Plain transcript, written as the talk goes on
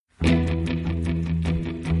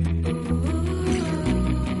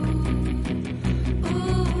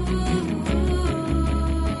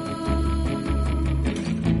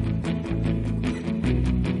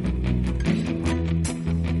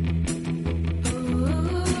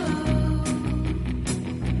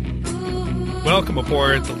Welcome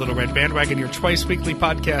aboard the Little Red Bandwagon, your twice-weekly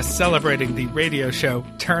podcast celebrating the radio show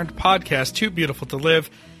turned podcast Too Beautiful to Live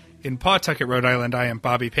in Pawtucket, Rhode Island. I am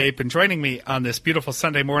Bobby Pape, and joining me on this beautiful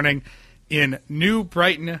Sunday morning in New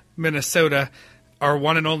Brighton, Minnesota, our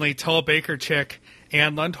one and only tall baker chick,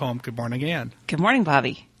 Ann Lundholm. Good morning, Ann. Good morning,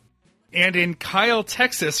 Bobby. And in Kyle,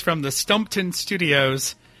 Texas, from the Stumpton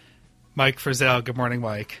Studios, Mike Frizzell. Good morning,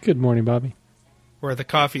 Mike. Good morning, Bobby. Where the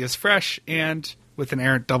coffee is fresh and with an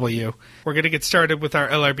errant W. We're going to get started with our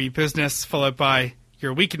LRB business, followed by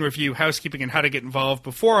your week in review, housekeeping, and how to get involved.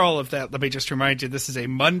 Before all of that, let me just remind you, this is a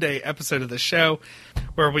Monday episode of the show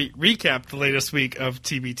where we recap the latest week of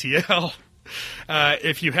TBTL.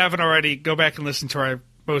 If you haven't already, go back and listen to our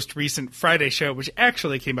most recent Friday show, which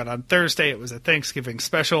actually came out on Thursday. It was a Thanksgiving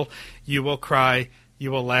special. You will cry,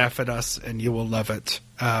 you will laugh at us, and you will love it.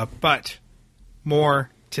 But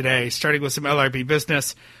more today, starting with some LRB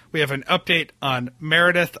business. We have an update on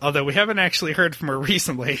Meredith, although we haven't actually heard from her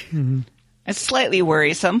recently. Mm-hmm. It's slightly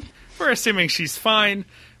worrisome. We're assuming she's fine,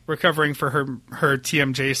 recovering for her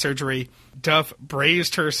TMJ surgery. Duff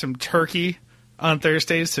braised her some turkey on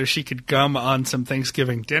Thursdays so she could gum on some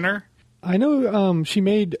Thanksgiving dinner. I know she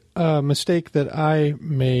made a mistake that I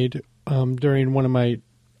made during one of my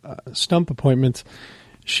stump appointments.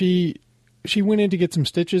 She went in to get some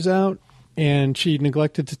stitches out, and she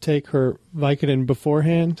neglected to take her Vicodin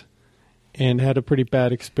beforehand and had a pretty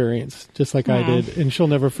bad experience, just like I did. And she'll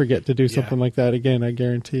never forget to do something like that again, I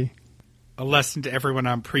guarantee. A lesson to everyone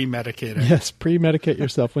on pre-medicating. Yes, pre-medicate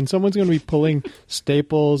yourself. When someone's going to be pulling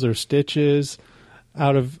staples or stitches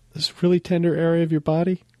out of this really tender area of your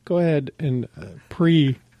body, go ahead and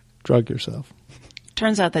pre-drug yourself.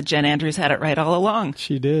 Turns out that Jen Andrews had it right all along.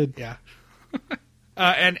 She did. Yeah.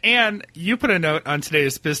 And Ann, you put a note on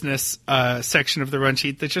today's business section of the run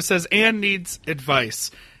sheet that just says Ann needs advice.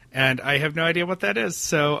 And I have no idea what that is,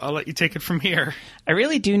 so I'll let you take it from here. I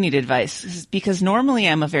really do need advice because normally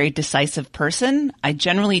I'm a very decisive person. I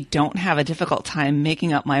generally don't have a difficult time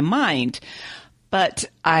making up my mind. But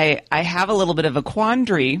I have a little bit of a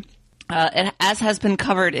quandary. As has been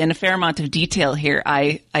covered in a fair amount of detail here,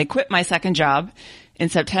 I quit my second job in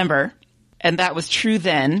September, and that was true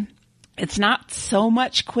then. It's not so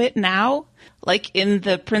much quit now. Like in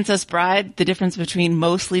The Princess Bride, the difference between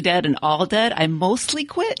mostly dead and all dead, I mostly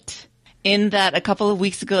quit. In that a couple of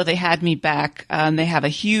weeks ago, they had me back. They have a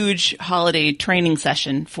huge holiday training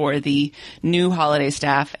session for the new holiday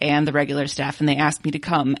staff and the regular staff, and they asked me to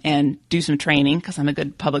come and do some training because I'm a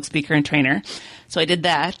good public speaker and trainer. So I did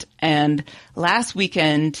that. And last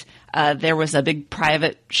weekend, there was a big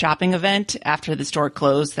private shopping event after the store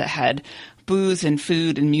closed that had booze and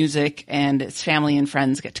food and music, and its family and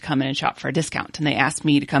friends get to come in and shop for a discount. And they asked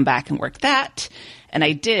me to come back and work that, and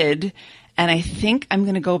I did. And I think I'm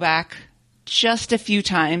going to go back just a few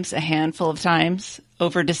times, a handful of times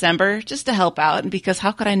over December, just to help out, and because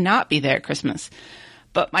how could I not be there at Christmas?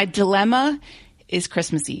 But my dilemma is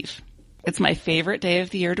Christmas Eve. It's my favorite day of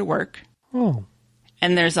the year to work. Oh.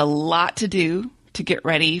 And there's a lot to do to get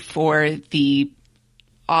ready for the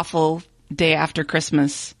awful day after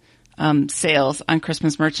Christmas sales on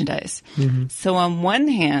Christmas merchandise. Mm-hmm. So on one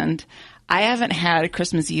hand, I haven't had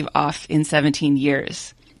Christmas Eve off in 17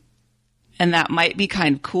 years. And that might be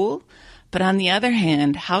kind of cool. But on the other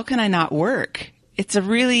hand, how can I not work? It's a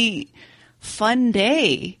really fun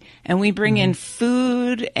day. And we bring in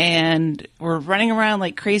food and we're running around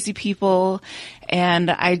like crazy people. And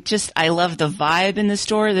I love the vibe in the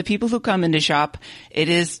store. The people who come in to shop, it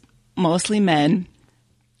is mostly men.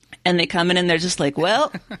 And they come in and they're just like,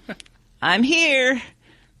 well, I'm here.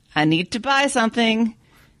 I need to buy something.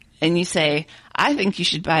 And you say, I think you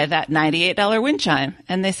should buy that $98 wind chime.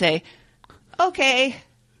 And they say, okay.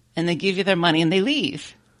 And they give you their money and they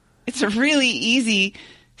leave. It's a really easy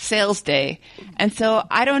sales day. And so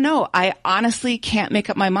I don't know. I honestly can't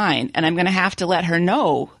make up my mind. And I'm going to have to let her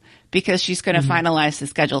know because she's going to finalize the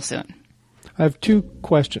schedule soon. I have two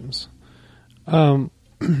questions.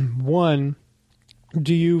 One,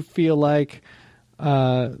 do you feel like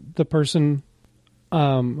the person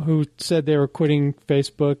who said they were quitting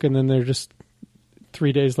Facebook and then they're just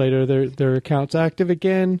 3 days later their account's active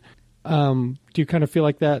again? Do you kind of feel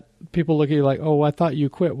like that? People look at you like, oh, I thought you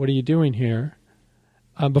quit. What are you doing here?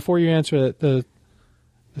 Before you answer that, the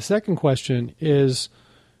second question is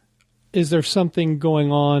there something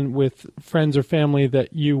going on with friends or family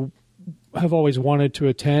that you have always wanted to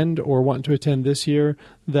attend or want to attend this year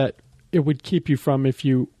that it would keep you from if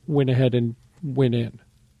you went ahead and went in?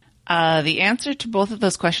 The answer to both of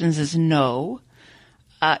those questions is no.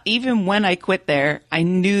 Even when I quit there, I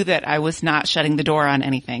knew that I was not shutting the door on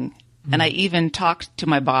anything. Mm-hmm. And I even talked to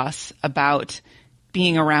my boss about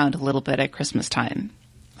being around a little bit at Christmas time.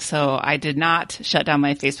 So I did not shut down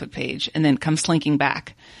my Facebook page and then come slinking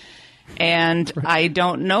back. And I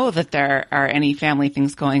don't know that there are any family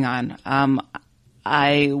things going on.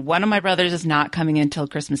 One of my brothers is not coming in till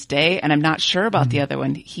Christmas Day, and I'm not sure about the other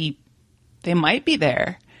one. They might be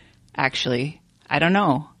there, actually. I don't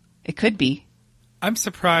know. It could be. I'm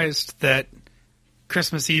surprised that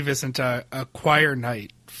Christmas Eve isn't a choir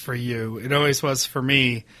night for you. It always was for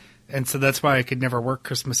me, and so that's why I could never work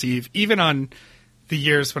Christmas Eve. Even on the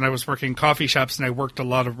years when I was working coffee shops and I worked a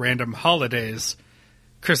lot of random holidays,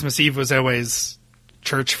 Christmas Eve was always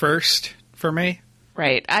church first for me.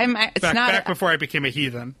 Right. Back before I became a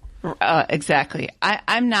heathen. Exactly.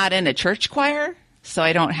 I'm not in a church choir, so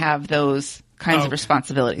I don't have those kinds of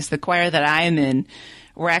responsibilities. The choir that I am in,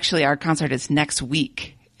 our concert is next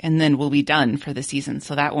week, and then we'll be done for the season,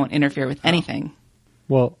 so that won't interfere with anything.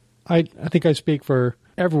 Well, I think I speak for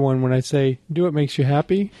everyone when I say do what makes you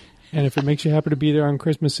happy, and if it makes you happy to be there on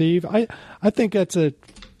Christmas Eve, I think that's a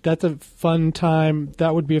fun time.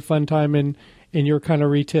 That would be a fun time in your kind of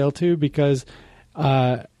retail too, because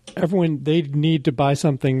everyone, they need to buy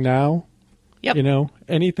something now. Yep. You know,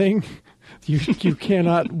 anything. You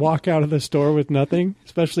cannot walk out of the store with nothing,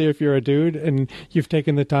 especially if you're a dude and you've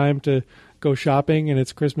taken the time to go shopping and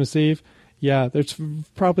it's Christmas Eve. Yeah, that's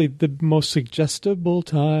probably the most suggestible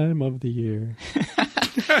time of the year.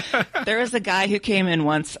 There was a guy who came in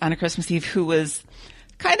once on a Christmas Eve who was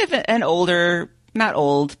kind of an older, not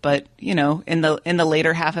old, but, you know, in the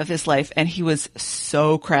later half of his life, and he was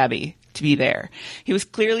so crabby to be there. He was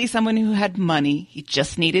clearly someone who had money. He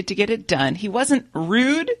just needed to get it done. He wasn't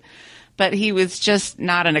rude, but he was just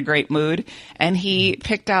not in a great mood. And he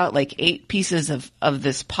picked out like 8 pieces of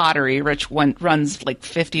this pottery, which runs like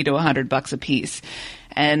 $50 to $100 a piece.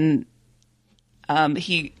 And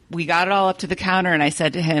we got it all up to the counter, and I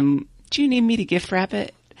said to him, "Do you need me to gift wrap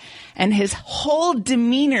it?" And his whole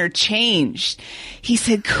demeanor changed. He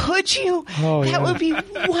said, "Could you? That would be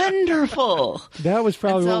wonderful." That was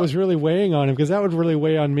probably what was really weighing on him, because that would really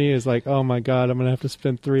weigh on me, is like, oh my God, I'm going to have to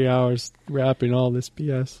spend 3 hours wrapping all this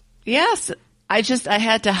BS. Yes. I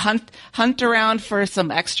had to hunt around for some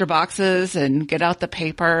extra boxes and get out the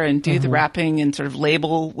paper and do the wrapping and sort of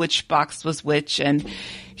label which box was which. And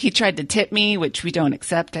he tried to tip me, which we don't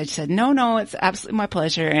accept. I said, no, it's absolutely my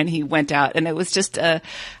pleasure. And he went out, and it was just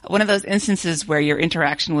one of those instances where your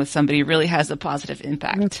interaction with somebody really has a positive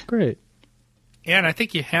impact. That's great. And I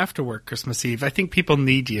think you have to work Christmas Eve. I think people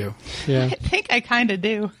need you. Yeah. I think I kind of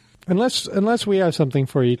do. Unless we have something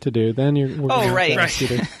for you to do, then we're right. Ask you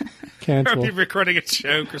to cancel. We'll be recording a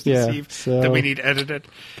show Christmas Eve that we need edited.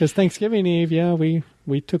 Because Thanksgiving Eve,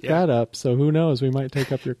 we took that up, so who knows? We might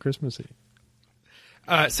take up your Christmas Eve.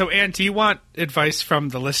 So, Anne, do you want advice from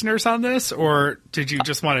the listeners on this, or did you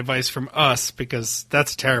just want advice from us? Because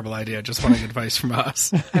that's a terrible idea, just wanting advice from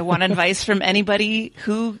us. I want advice from anybody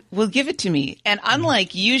who will give it to me. And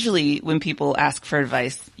unlike usually when people ask for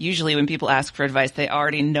advice, they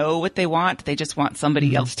already know what they want. They just want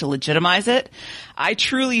somebody else to legitimize it. I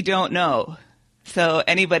truly don't know. So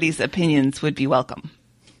anybody's opinions would be welcome.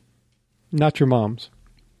 Not your mom's.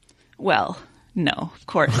 Well, no, of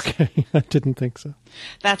course. Okay, I didn't think so.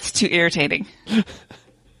 That's too irritating.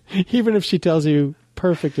 Even if she tells you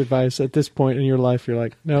perfect advice at this point in your life, you're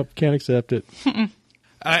like, nope, can't accept it.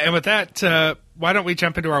 And with that, why don't we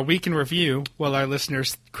jump into our week in review while our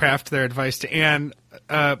listeners craft their advice to Anne.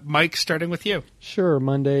 Mike, starting with you. Sure,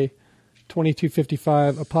 Monday,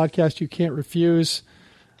 2255, a podcast you can't refuse.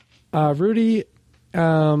 Rudy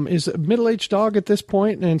is a middle-aged dog at this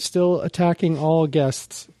point and still attacking all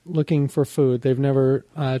guests looking for food. They've never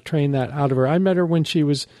trained that out of her. I met her when she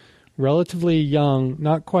was relatively young,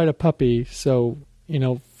 not quite a puppy, so,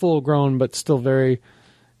 full grown, but still very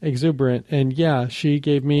exuberant. And yeah, she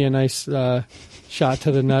gave me a nice shot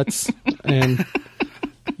to the nuts and,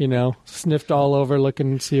 sniffed all over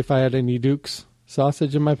looking to see if I had any Duke's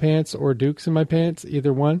sausage in my pants or Duke's in my pants,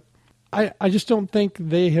 either one. I just don't think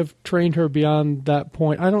they have trained her beyond that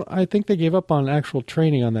point. I think they gave up on actual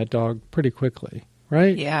training on that dog pretty quickly,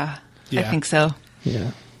 right? Yeah. I think so.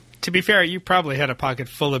 Yeah. To be fair, you probably had a pocket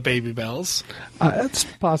full of Baby Bells. It's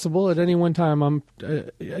possible. At any one time,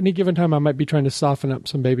 any given time, I might be trying to soften up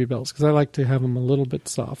some Baby Bells because I like to have them a little bit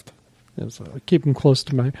soft. So I keep them close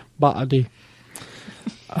to my body.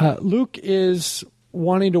 Luke is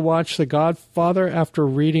wanting to watch The Godfather after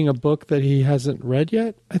reading a book that he hasn't read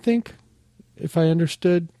yet, I think. If I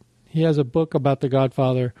understood, he has a book about The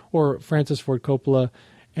Godfather or Francis Ford Coppola,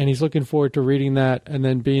 and he's looking forward to reading that and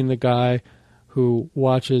then being the guy who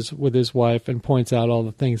watches with his wife and points out all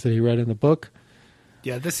the things that he read in the book.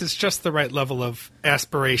 Yeah, this is just the right level of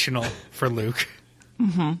aspirational for Luke.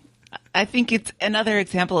 I think it's another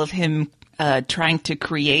example of him trying to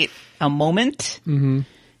create a moment. Mm-hmm.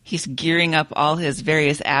 He's gearing up all his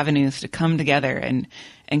various avenues to come together and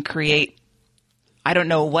create. I don't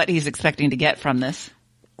know what he's expecting to get from this.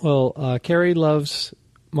 Well, Carrie loves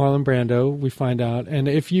Marlon Brando, we find out. And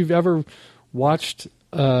if you've ever watched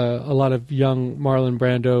a lot of young Marlon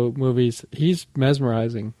Brando movies, he's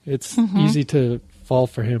mesmerizing. It's easy to fall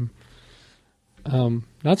for him.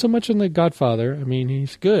 Not so much in The Godfather. I mean,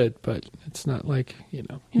 he's good, but it's not like,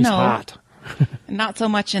 he's hot. Not so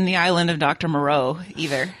much in The Island of Dr. Moreau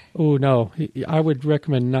either. Oh, no. I would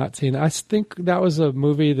recommend not seeing that. I think that was a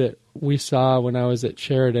movie that we saw when I was at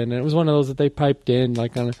Sheridan. And it was one of those that they piped in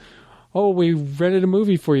like we rented a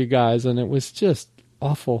movie for you guys. And it was just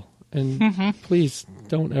awful. And please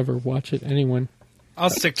don't ever watch it, anyone. I'll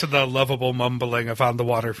stick to the lovable mumbling of On the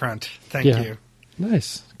Waterfront. Thank you.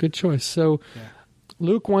 Nice. Good choice. So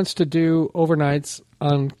Luke wants to do overnights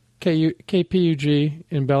on KPUG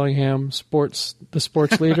in Bellingham, the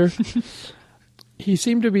sports leader. He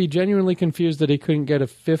seemed to be genuinely confused that he couldn't get a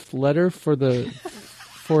fifth letter for their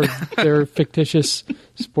fictitious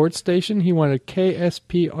sports station. He wanted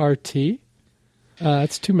KSPRT.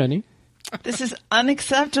 That's too many. This is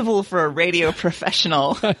unacceptable for a radio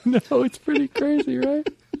professional. I know, it's pretty crazy, right?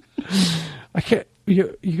 I can't.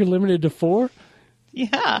 You're limited to 4?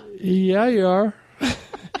 Yeah. Yeah, you are.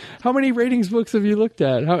 How many ratings books have you looked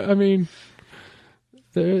at?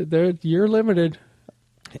 You're limited.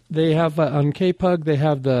 They have on KPUG, they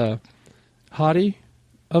have the hottie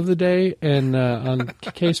of the day, and on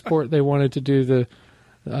K Sport they wanted to do the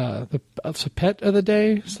pet of the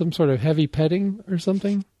day, some sort of heavy petting or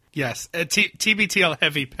something. Yes, TBTL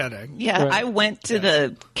heavy petting. Yeah, right. I went to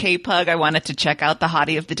the KPUG. I wanted to check out the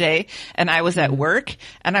hottie of the day, and I was at work,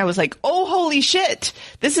 and I was like, oh, holy shit,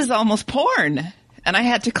 this is almost porn. And I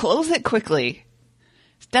had to close it quickly.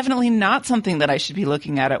 It's definitely not something that I should be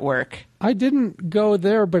looking at work. I didn't go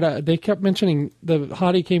there, but they kept mentioning the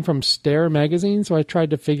hottie came from Stare magazine, so I tried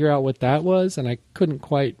to figure out what that was, and I couldn't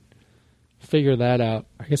quite figure that out.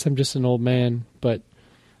 I guess I'm just an old man, but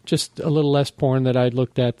just a little less porn that I'd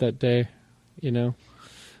looked at that day,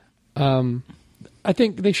 I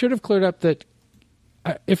think they should have cleared up that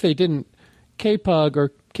if they didn't, KPUG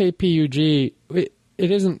or KPUG, it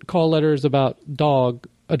isn't call letters about a dog,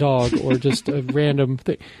 or just a random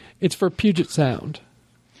thing. It's for Puget Sound.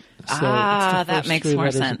 So that makes more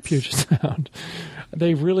sense. Puget Sound.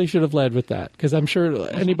 They really should have led with that, because I'm sure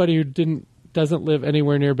anybody who doesn't live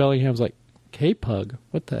anywhere near Bellingham's like, KPUG?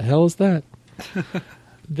 What the hell is that?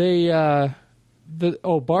 Barb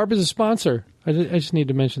is a sponsor. I just need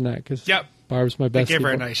to mention that because Barb's my bestie. They gave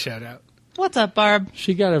her a nice shout out. What's up, Barb?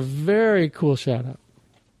 She got a very cool shout out.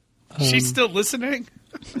 She's still listening?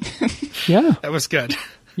 Yeah. That was good.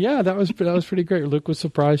 Yeah, that was pretty great. Luke was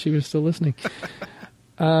surprised she was still listening.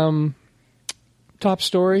 Top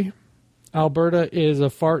story. Alberta is a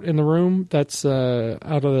fart in the room. That's out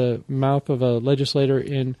of the mouth of a legislator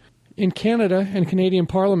in Canada and Canadian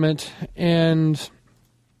Parliament. And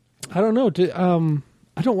I don't know.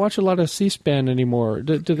 I don't watch a lot of C-SPAN anymore.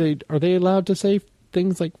 Are they allowed to say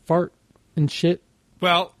things like fart and shit?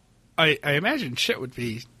 Well, I imagine shit would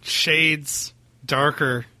be shades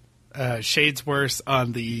darker, shades worse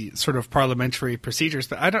on the sort of parliamentary procedures.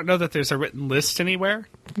 But I don't know that there's a written list anywhere.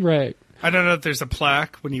 Right. I don't know if there's a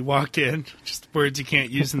plaque when you walk in, just words you can't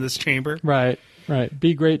use in this chamber. Right.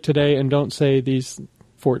 Be great today and don't say these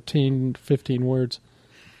 14, 15 words.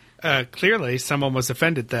 Clearly, someone was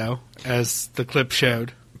offended, though, as the clip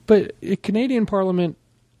showed. But Canadian Parliament,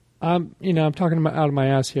 I'm talking about out of my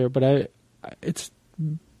ass here, but it's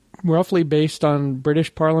roughly based on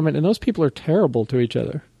British Parliament, and those people are terrible to each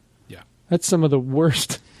other. Yeah. That's some of the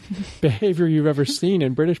worst behavior you've ever seen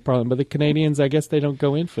in British Parliament. But the Canadians, I guess they don't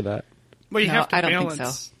go in for that. Well, I don't think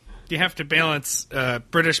so. You have to balance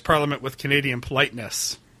British Parliament with Canadian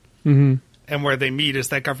politeness. Mm-hmm. And where they meet is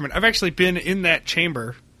that government. I've actually been in that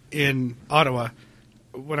chamber in Ottawa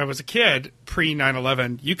when I was a kid, pre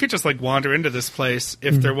 9/11. You could just wander into this place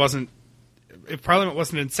if if Parliament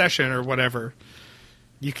wasn't in session or whatever.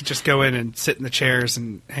 You could just go in and sit in the chairs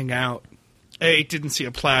and hang out. A, didn't see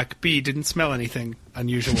a plaque. B, didn't smell anything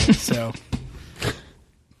unusual. So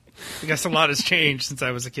I guess a lot has changed since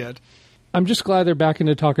I was a kid. I'm just glad they're back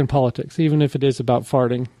into talking politics, even if it is about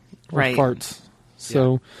farting or farts.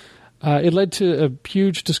 So it led to a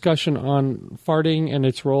huge discussion on farting and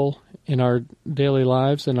its role in our daily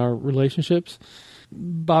lives and our relationships.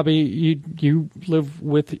 Bobby, you live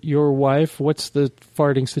with your wife. What's the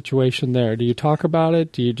farting situation there? Do you talk about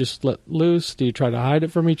it? Do you just let loose? Do you try to hide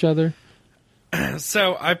it from each other?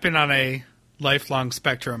 So I've been on a lifelong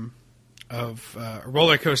spectrum a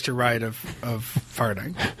roller coaster ride of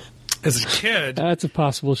farting. As a kid, That's a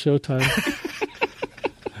possible showtime.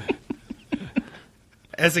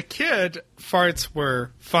 as a kid, farts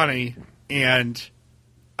were funny, and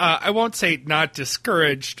I won't say not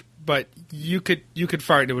discouraged, but you could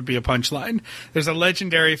fart and it would be a punchline. There's a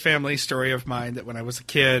legendary family story of mine that when I was a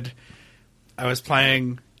kid, I was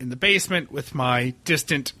playing in the basement with my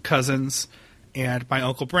distant cousins, and my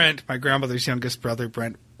Uncle Brent, my grandmother's youngest brother,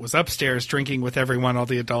 Brent, was upstairs drinking with everyone, all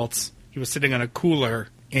the adults. He was sitting on a cooler,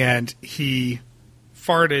 and he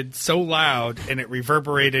farted so loud, and it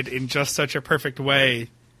reverberated in just such a perfect way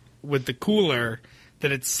with the cooler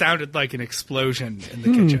that it sounded like an explosion in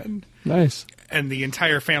the kitchen. Nice. And the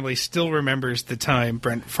entire family still remembers the time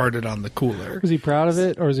Brent farted on the cooler. Was he proud of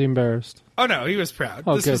it, or was he embarrassed? Oh, no, he was proud.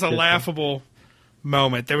 Oh, this good, was a good, laughable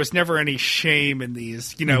moment. There was never any shame in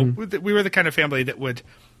these. You know, we were the kind of family that would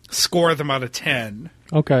score them out of 10,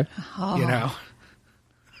 Okay. you know.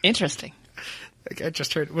 Interesting. Like I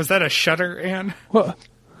just heard, was that a shudder, Anne? Well,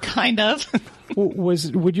 Kind of.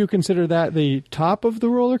 would you consider that the top of the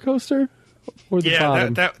roller coaster, or the Yeah,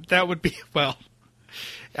 bottom? that would be, well,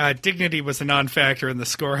 dignity was a non-factor in the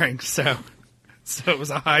scoring, so it was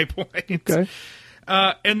a high point. Okay.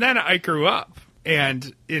 And then I grew up,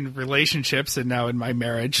 and in relationships, and now in my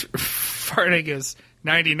marriage, farting is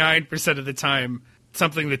 99% of the time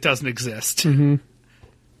something that doesn't exist. And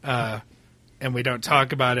we don't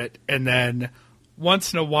talk about it. And then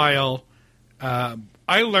once in a while, I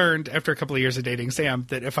learned after a couple of years of dating Sam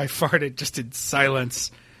that if I farted just in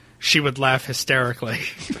silence, she would laugh hysterically.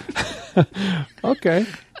 Okay.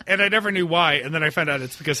 And I never knew why. And then I found out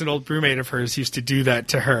it's because an old roommate of hers used to do that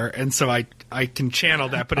to her. And so I can channel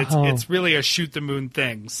that. But it's really a shoot the moon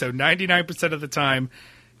thing. So 99% of the time,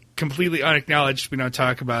 completely unacknowledged, we don't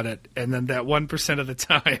talk about it. And then that 1% of the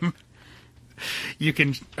time, you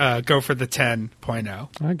can go for the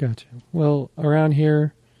 10.0. I got you. Well, around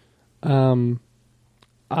here, I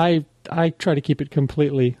try to keep it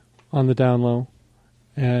completely on the down low.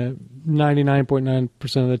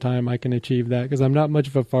 99.9% of the time I can achieve that because I'm not much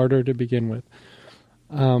of a farter to begin with.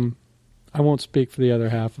 I won't speak for the other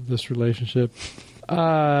half of this relationship.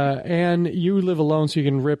 And you live alone so you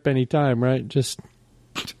can rip any time, right? Just,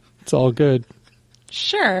 it's all good.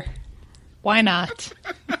 Sure. Why not?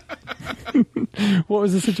 What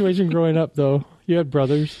was the situation growing up, though? You had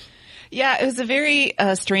brothers. Yeah, it was a very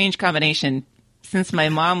strange combination. Since my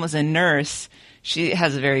mom was a nurse, she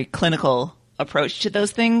has a very clinical approach to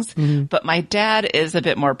those things. But my dad is a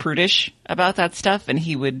bit more prudish about that stuff, and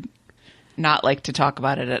he would not like to talk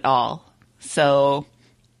about it at all. So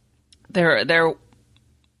it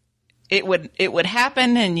would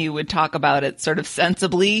happen, and you would talk about it sort of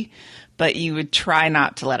sensibly, but you would try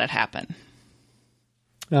not to let it happen.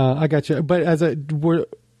 I got you. But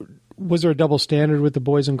was there a double standard with the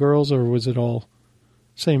boys and girls, or was it all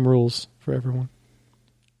same rules for everyone?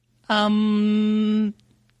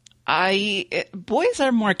 Boys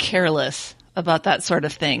are more careless about that sort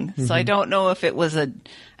of thing. So I don't know if it was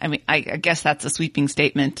I guess that's a sweeping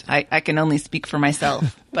statement. I can only speak for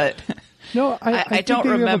myself, but No, I I think don't that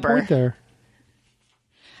you have a remember. point there.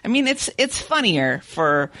 I mean, it's funnier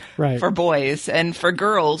for boys, and for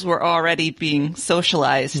girls, we're already being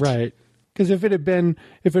socialized. Right. Because if it had been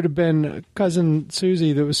cousin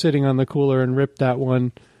Susie that was sitting on the cooler and ripped that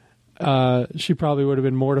one, she probably would have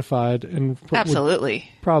been mortified and Absolutely.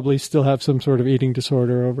 would probably still have some sort of eating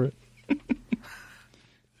disorder over it.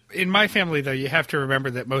 In my family, though, you have to remember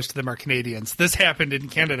that most of them are Canadians. This happened in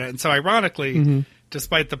Canada, and so ironically,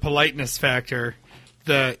 despite the politeness factor,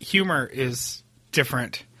 the humor is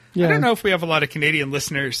different. Yeah. I don't know if we have a lot of Canadian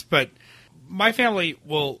listeners, but my family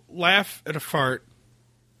will laugh at a fart,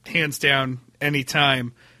 hands down,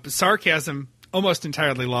 anytime. But sarcasm almost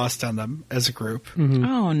entirely lost on them as a group.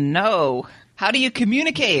 Oh no! How do you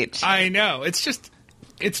communicate? I know. It's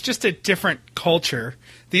just a different culture.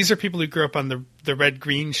 These are people who grew up on the Red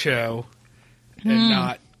Green show,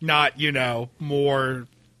 and not more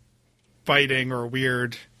fighting or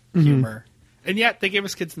weird humor. And yet they gave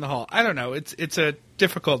us Kids in the Hall. I don't know. It's a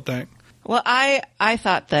difficult thing. Well, I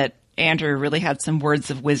thought that Andrew really had some words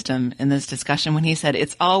of wisdom in this discussion when he said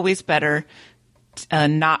it's always better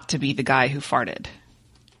not to be the guy who farted.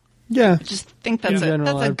 Yeah. I just think that's In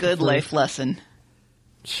general, a I good prefer- life lesson.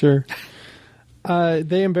 Sure.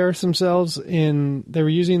 They embarrassed themselves they were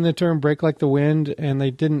using the term break like the wind, and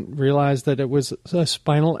they didn't realize that it was a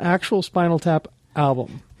actual Spinal Tap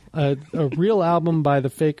album, a real album by the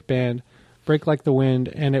fake band, Break Like the Wind,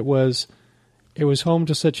 and it was home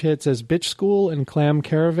to such hits as Bitch School and Clam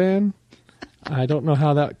Caravan. I don't know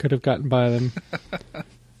how that could have gotten by them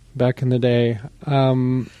back in the day.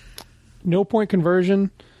 no point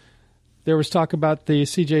conversion. There was talk about the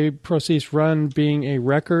CJ Procease run being a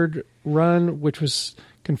record run, which was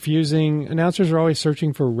confusing. Announcers are always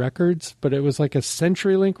searching for records, but it was like a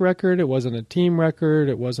CenturyLink record. It wasn't a team record.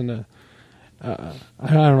 It wasn't a I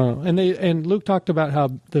don't know. And Luke talked about how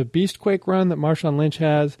the Beastquake run that Marshawn Lynch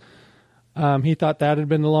has, he thought that had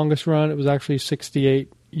been the longest run. It was actually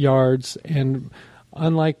 68 yards, and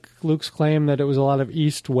unlike Luke's claim that it was a lot of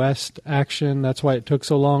east-west action, that's why it took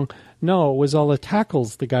so long. No, it was all the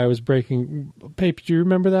tackles the guy was breaking. Pape, do you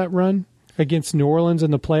remember that run against New Orleans in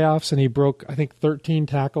the playoffs? And he broke, I think, 13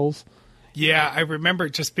 tackles. Yeah, I remember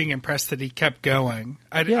just being impressed that he kept going.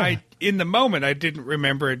 Yeah. I in the moment, I didn't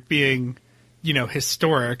remember it being,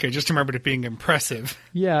 historic. I just remembered it being impressive.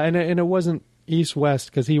 Yeah, and it wasn't east-west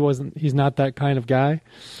because he's not that kind of guy.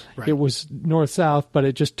 Right. It was north-south, but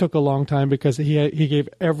it just took a long time because he gave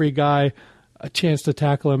every guy a chance to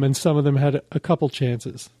tackle him, and some of them had a couple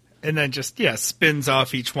chances. And then just, spins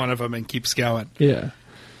off each one of them and keeps going. Yeah.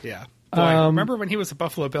 Yeah. Boy, remember when he was a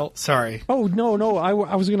Buffalo Bill? Sorry. Oh, no. I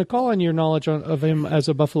was going to call on your knowledge of him as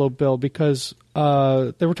a Buffalo Bill because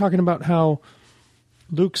they were talking about how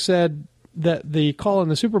Luke said that the call in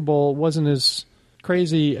the Super Bowl wasn't as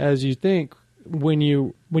crazy as you think when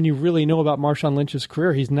you really know about Marshawn Lynch's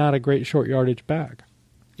career. He's not a great short yardage back.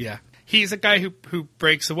 Yeah. He's a guy who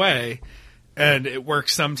breaks away. And it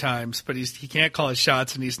works sometimes, but he can't call his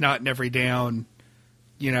shots, and he's not in every down.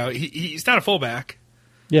 He's not a fullback.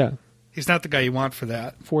 Yeah, he's not the guy you want for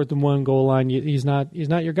that. 4th and 1 goal line. He's not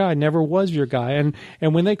your guy. Never was your guy. And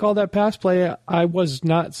when they called that pass play, I was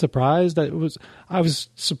not surprised. I was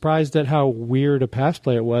surprised at how weird a pass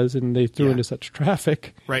play it was, and they threw into such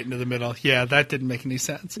traffic right into the middle. Yeah, that didn't make any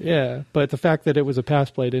sense. Yeah, but the fact that it was a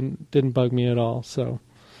pass play didn't bug me at all. So.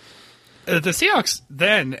 The Seahawks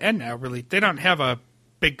then and now really, they don't have a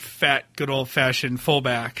big, fat, good old-fashioned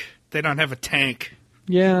fullback. They don't have a tank.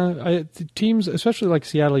 Yeah, teams, especially like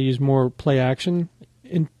Seattle, use more play action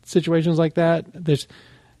in situations like that.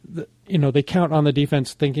 They count on the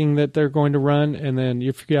defense thinking that they're going to run, and then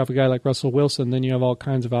if you have a guy like Russell Wilson, then you have all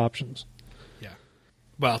kinds of options. Yeah.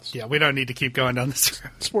 Well, we don't need to keep going down this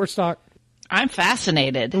road. Sports talk. I'm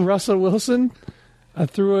fascinated. Russell Wilson.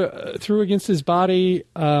 Threw against his body.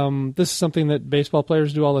 This is something that baseball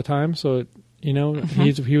players do all the time. So,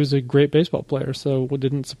 he was a great baseball player. So it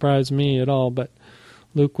didn't surprise me at all. But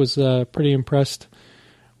Luke was pretty impressed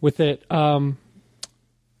with it.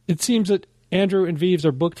 It seems that Andrew and Vives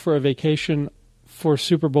are booked for a vacation for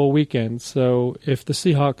Super Bowl weekend. So if the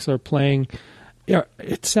Seahawks are playing,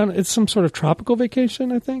 it's some sort of tropical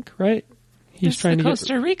vacation, I think, right? He's trying to get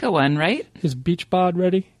Costa Rica one, right? His beach bod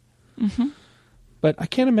ready. Mm-hmm. But I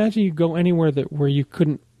can't imagine you go anywhere where you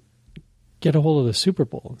couldn't get a hold of the Super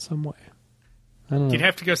Bowl in some way. I don't know. You'd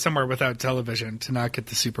have to go somewhere without television to not get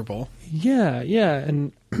the Super Bowl. Yeah,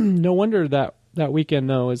 and no wonder that weekend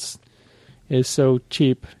though is so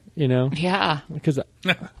cheap, Yeah, because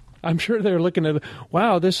I'm sure they're looking at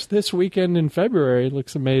wow this weekend in February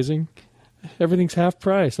looks amazing. Everything's half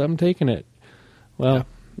price. I'm taking it. Well,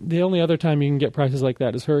 The only other time you can get prices like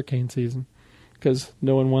that is hurricane season. Because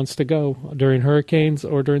no one wants to go during hurricanes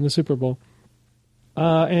or during the Super Bowl.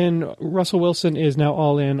 And Russell Wilson is now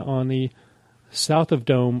all in on the South of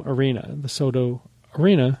Dome Arena, the Soto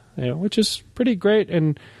Arena, which is pretty great.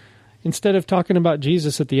 And instead of talking about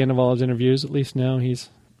Jesus at the end of all his interviews, at least now he's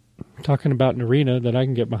talking about an arena that I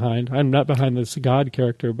can get behind. I'm not behind this God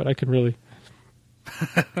character, but I can really,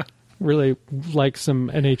 really like some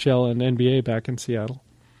NHL and NBA back in Seattle.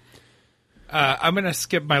 I'm going to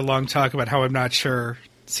skip my long talk about how I'm not sure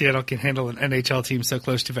Seattle can handle an NHL team so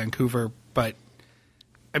close to Vancouver, but,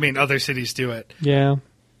 other cities do it. Yeah.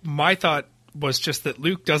 My thought was just that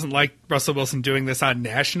Luke doesn't like Russell Wilson doing this on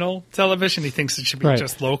national television. He thinks it should be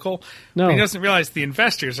just local. No. But he doesn't realize the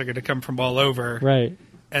investors are going to come from all over. Right.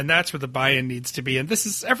 And that's where the buy-in needs to be. And this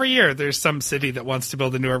is every year there's some city that wants to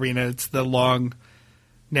build a new arena. It's the long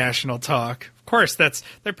national talk. Of course,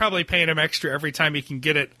 they're probably paying him extra every time he can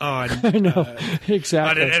get it on. I know,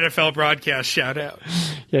 exactly. On an NFL broadcast shout out.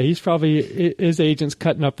 Yeah, he's probably his agent's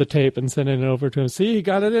cutting up the tape and sending it over to him. See, he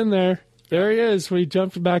got it in there. There he is when he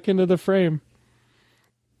jumped back into the frame.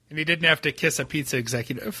 And he didn't have to kiss a pizza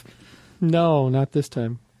executive. No, not this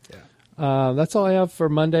time. Yeah. That's all I have for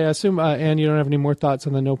Monday. I assume, Ann, you don't have any more thoughts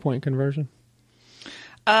on the no-point conversion?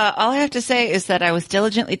 All I have to say is that I was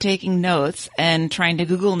diligently taking notes and trying to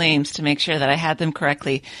Google names to make sure that I had them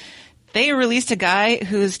correctly. They released a guy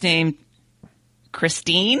who's named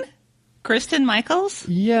Kristen Michaels?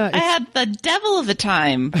 Yeah. I had the devil of a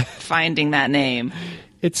time finding that name.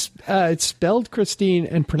 It's spelled Christine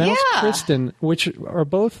and pronounced Kristen, which are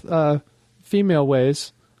both female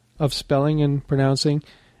ways of spelling and pronouncing.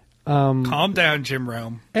 Calm down, Jim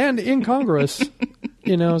Rome. And incongruous.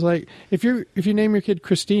 It's like if you name your kid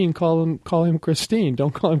Christine, call him Christine.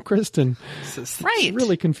 Don't call him Kristen. Right. It's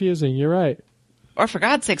really confusing. You're right. Or for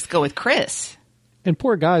God's sakes, go with Chris. And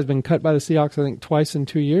poor guy's been cut by the Seahawks, I think, twice in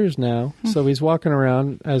 2 years now. So he's walking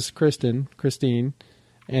around as Christine,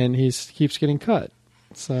 and he keeps getting cut.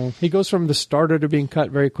 So he goes from the starter to being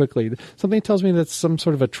cut very quickly. Something tells me that's some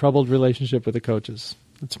sort of a troubled relationship with the coaches.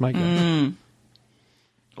 That's my guess.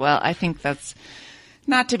 Well, I think that's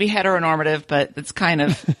not to be heteronormative, but it's kind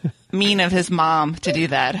of mean of his mom to do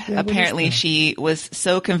that. Yeah, apparently, she was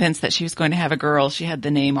so convinced that she was going to have a girl, she had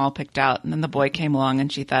the name all picked out, and then the boy came along,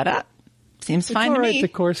 and she thought, seems fine it's to all right me. to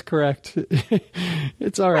course correct.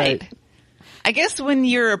 It's all right. I guess when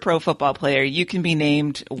you're a pro football player, you can be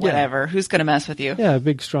named whatever. Who's going to mess with you? Yeah, a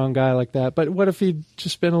big, strong guy like that. But what if he'd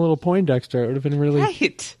just been a little Poindexter? It would have been really...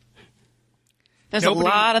 Right. There's a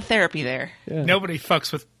lot of therapy there. Yeah. Nobody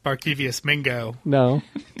fucks with Barkevius Mingo. No.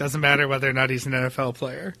 Doesn't matter whether or not he's an NFL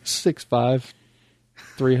player. 6'5",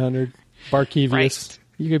 300. Barkevius. Right.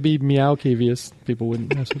 You could be Meowkevius. People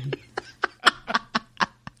wouldn't mess with you.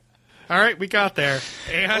 All right, we got there.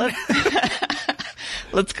 And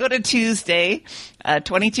Let's go to Tuesday,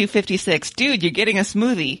 22:56. Dude, you're getting a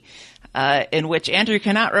smoothie, in which Andrew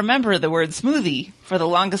cannot remember the word smoothie for the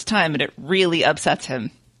longest time, and it really upsets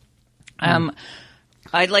him.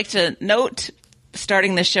 I'd like to note,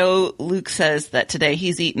 starting the show, Luke says that today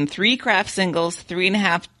he's eaten 3 Kraft Singles,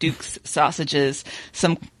 3.5 Duke's sausages,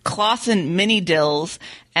 some Claussen mini dills,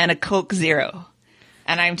 and a Coke Zero.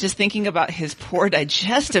 And I'm just thinking about his poor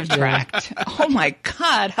digestive tract. Oh my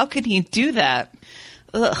God, how can he do that?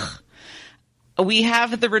 Ugh. We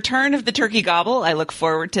have the return of the turkey gobble. I look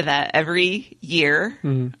forward to that every year.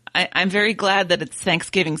 I'm very glad that it's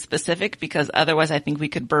Thanksgiving specific, because otherwise I think we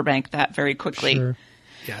could Burbank that very quickly. Sure.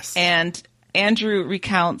 yes. And Andrew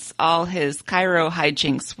recounts all his Cairo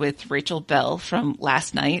hijinks with Rachel Bell from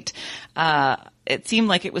last night. It seemed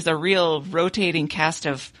like it was a real rotating cast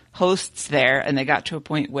of hosts there, and they got to a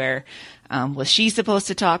point where was she supposed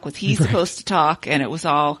to talk? Was he supposed to talk? And it was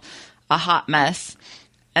all a hot mess.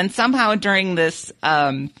 And somehow during this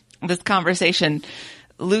this conversation,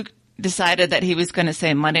 Luke decided that he was going to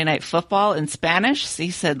say Monday Night Football in Spanish. So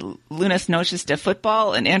he said Lunes noches de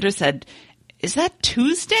football, and Andrew said, "Is that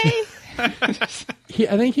Tuesday?" I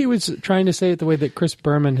think he was trying to say it the way that Chris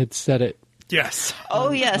Berman had said it. yes.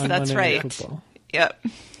 Oh, yes, on that's Monday Night right. Football. Yep.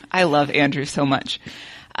 I love Andrew so much.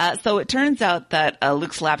 So it turns out that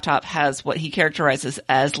Luke's laptop has what he characterizes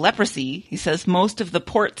as leprosy. He says most of the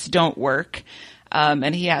ports don't work,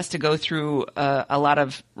 and he has to go through a lot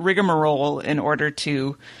of rigmarole in order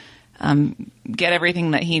to get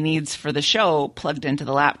everything that he needs for the show plugged into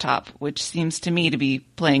the laptop, which seems to me to be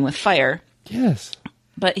playing with fire. Yes.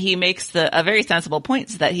 But he makes a very sensible point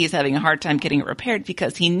that he's having a hard time getting it repaired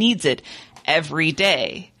because he needs it every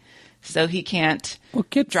day. So he can't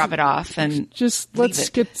drop it off and let's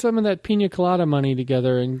get some of that pina colada money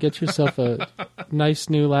together and get yourself a nice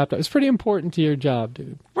new laptop. It's pretty important to your job,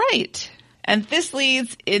 dude. Right. And this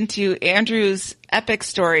leads into Andrew's epic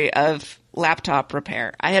story of laptop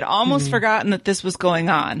repair. I had almost forgotten that this was going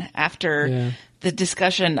on after the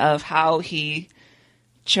discussion of how he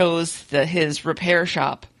chose his repair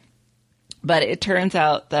shop. But it turns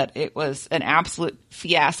out that it was an absolute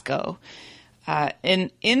fiasco.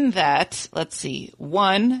 In that, let's see,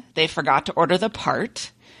 1, they forgot to order the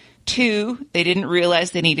part. 2, they didn't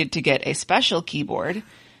realize they needed to get a special keyboard.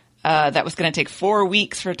 That was going to take 4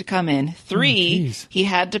 weeks for it to come in. 3, he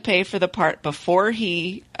had to pay for the part before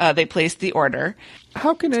they placed the order.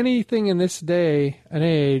 How can anything in this day and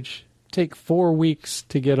age take 4 weeks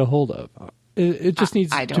to get a hold of? It just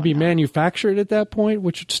needs to be manufactured at that point,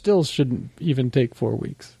 which still shouldn't even take 4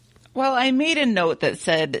 weeks. Well, I made a note that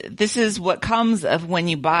said this is what comes of when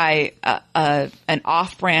you buy an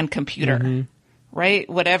off-brand computer, right?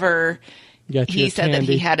 Whatever he said that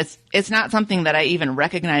he had, it's not something that I even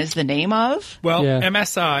recognize the name of. Well,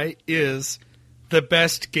 MSI is the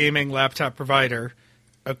best gaming laptop provider,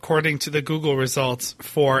 according to the Google results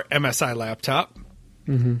for MSI laptop.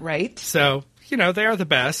 Right. So, they are the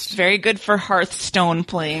best. Very good for Hearthstone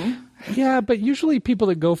playing. Yeah, but usually people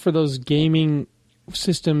that go for those gaming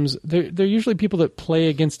systems, they're usually people that play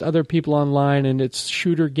against other people online, and it's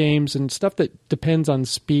shooter games and stuff that depends on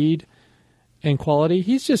speed and quality.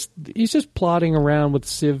 He's just plodding around with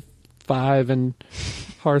Civ 5 and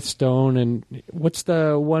Hearthstone, and what's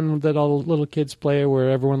the one that all the little kids play where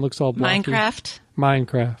everyone looks all blocky?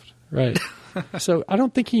 Minecraft, right. So I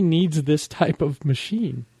don't think he needs this type of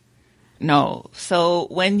machine. No. So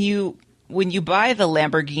when you buy the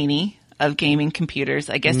Lamborghini of gaming computers.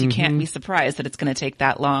 I guess you can't be surprised that it's going to take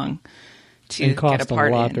that long to and cost get a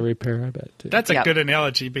part a lot in. to repair, I bet. Too. That's a good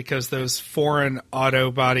analogy because those foreign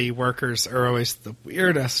auto body workers are always the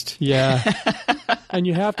weirdest. Yeah. And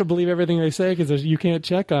you have to believe everything they say because you can't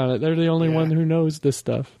check on it. They're the only one who knows this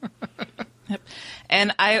stuff.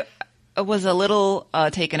 And I was a little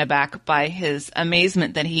taken aback by his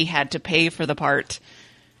amazement that he had to pay for the part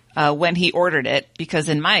when he ordered it, because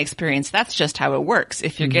in my experience, that's just how it works.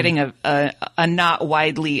 If you're getting a not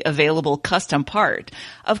widely available custom part,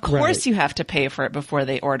 of course you have to pay for it before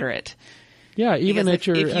they order it. Yeah, even Because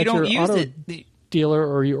at if you don't use auto it, dealer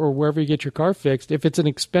or wherever you get your car fixed, if it's an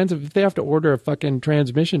expensive, if they have to order a fucking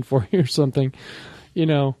transmission for you or something, you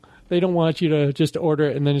know, they don't want you to just order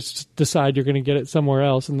it and then just decide you're going to get it somewhere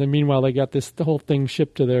else. And then meanwhile, they got the whole thing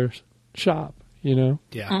shipped to their shop, you know?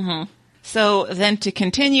 Yeah. So then to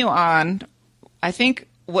continue on, I think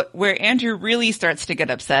where Andrew really starts to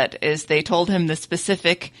get upset is they told him the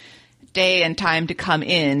specific day and time to come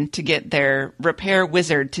in to get their repair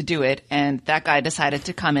wizard to do it, and that guy decided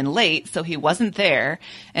to come in late, so he wasn't there,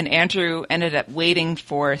 and Andrew ended up waiting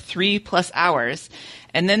for 3+ hours.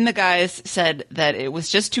 And then the guys said that it was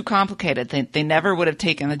just too complicated. They never would have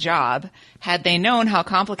taken the job had they known how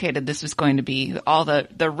complicated this was going to be, all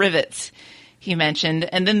the rivets he mentioned.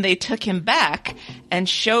 And then they took him back and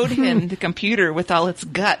showed him the computer with all its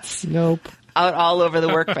guts. Nope. Out all over the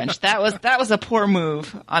workbench. That was a poor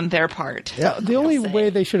move on their part. Yeah, the only way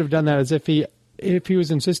they should have done that is if he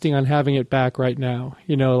was insisting on having it back right now.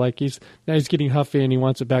 You know, like he's getting huffy and he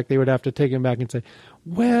wants it back. They would have to take him back and say,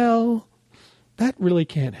 "Well, that really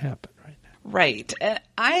can't happen right now." Right.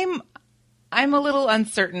 I'm a little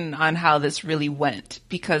uncertain on how this really went,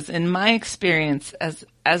 because in my experience as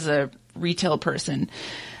a retail person,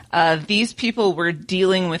 these people were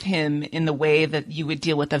dealing with him in the way that you would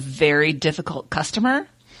deal with a very difficult customer.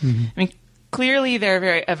 I mean, clearly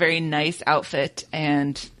they're a very nice outfit,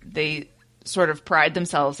 and they sort of pride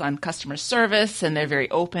themselves on customer service, and they're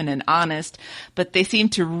very open and honest, but they seem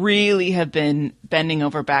to really have been bending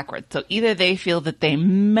over backwards. So either they feel that they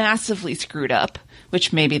massively screwed up,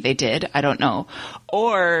 which maybe they did, I don't know,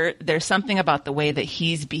 or there's something about the way that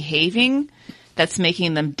he's behaving that's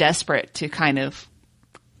making them desperate to kind of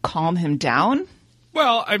calm him down.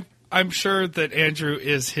 Well, I'm sure that Andrew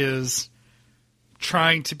is his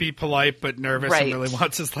trying to be polite but nervous and really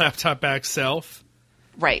wants his laptop back self.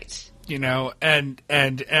 Right. You know, and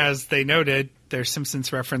as they noted, their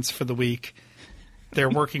Simpsons reference for the week, they're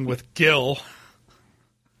working with Gil,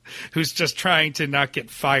 who's just trying to not get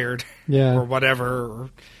fired or whatever,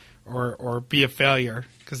 or be a failure,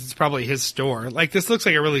 because it's probably his store. Like, this looks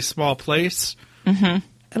like a really small place. And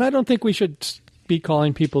I don't think we should be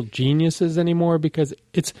calling people geniuses anymore, because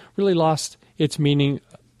it's really lost its meaning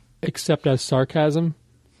except as sarcasm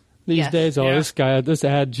these days. Oh, this guy, this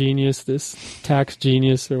ad genius, this tax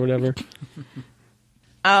genius, or whatever.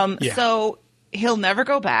 So he'll never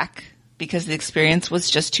go back because the experience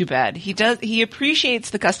was just too bad. He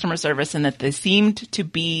appreciates the customer service and that they seemed to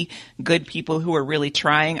be good people who were really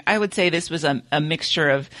trying. I would say this was a mixture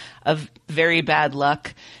of very bad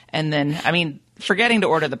luck, and then, I mean, forgetting to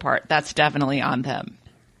order the part, that's definitely on them.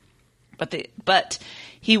 But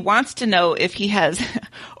he wants to know if he has,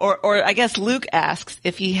 or I guess Luke asks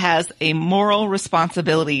if he has a moral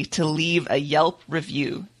responsibility to leave a Yelp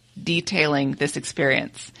review detailing this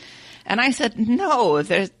experience. And I said, no,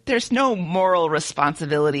 there's no moral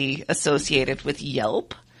responsibility associated with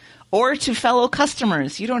Yelp or to fellow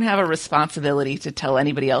customers. You don't have a responsibility to tell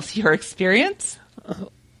anybody else your experience.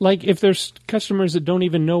 Like, if there's customers that don't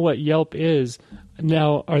even know what Yelp is,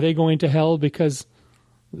 now are they going to hell because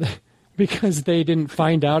they didn't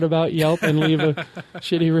find out about Yelp and leave a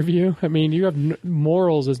shitty review? I mean, you have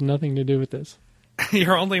morals has nothing to do with this.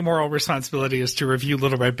 Your only moral responsibility is to review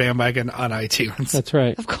Little Red Bandwagon on iTunes. That's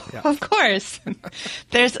right. Of course.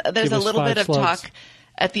 There's a little bit of talk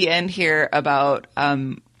at the end here about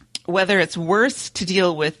whether it's worse to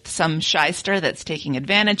deal with some shyster that's taking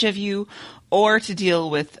advantage of you or to deal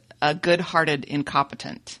with a good-hearted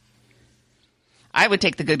incompetent. I would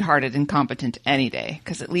take the good-hearted incompetent any day,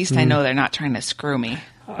 because at least I know they're not trying to screw me.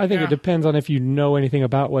 I think it depends on if you know anything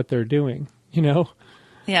about what they're doing, you know?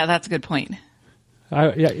 Yeah, that's a good point.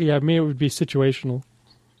 I mean, it would be situational.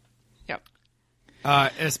 Yep.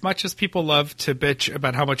 As much as people love to bitch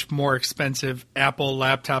about how much more expensive Apple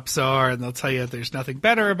laptops are, and they'll tell you there's nothing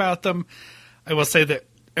better about them, I will say that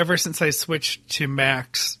ever since I switched to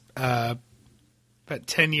Macs about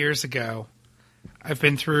 10 years ago, I've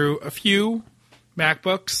been through a few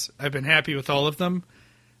MacBooks. I've been happy with all of them,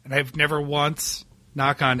 and I've never once,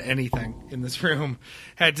 knock on anything in this room,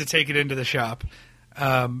 had to take it into the shop.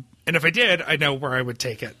 And if I did, I know where I would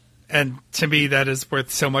take it. And to me, that is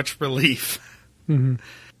worth so much relief. Mm-hmm.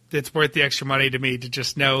 It's worth the extra money to me to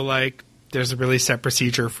just know, like, there's a really set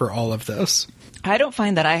procedure for all of this. I don't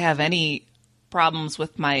find that I have any problems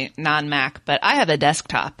with my non-Mac, but I have a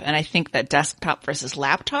desktop, and I think that desktop versus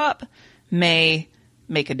laptop may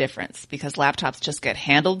make a difference because laptops just get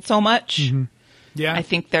handled so much. Mm-hmm. Yeah. I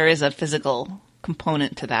think there is a physical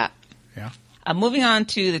component to that. Yeah. Moving on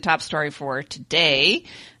to the top story for today.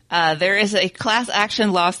 There is a class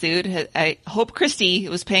action lawsuit. I hope Christy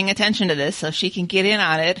was paying attention to this so she can get in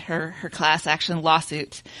on it, her class action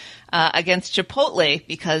lawsuit against Chipotle,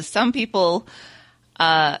 because some people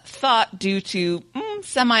thought, due to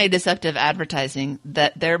semi-deceptive advertising,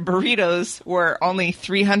 that their burritos were only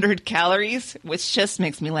 300 calories, which just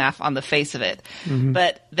makes me laugh on the face of it. Mm-hmm.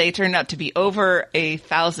 But they turned out to be over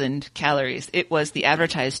 1,000 calories. It was the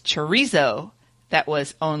advertised chorizo that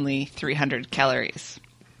was only 300 calories.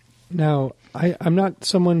 Now, I'm not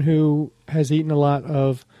someone who has eaten a lot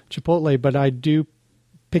of Chipotle, but I do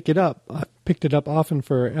pick it up. I picked it up often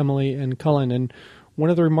for Emily and Cullen, and one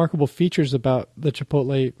of the remarkable features about the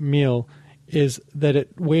Chipotle meal is that it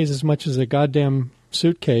weighs as much as a goddamn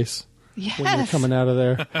suitcase when you're coming out of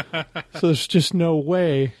there. So there's just no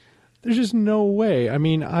way. There's just no way. I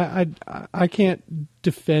mean, I can't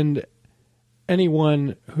defend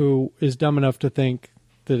anyone who is dumb enough to think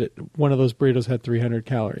that one of those burritos had 300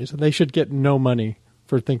 calories. They should get no money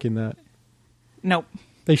for thinking that. Nope.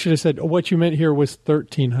 They should have said, what you meant here was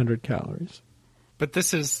 1,300 calories. But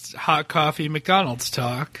this is hot coffee McDonald's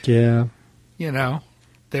talk. Yeah. You know,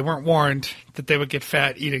 they weren't warned that they would get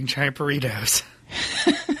fat eating giant burritos.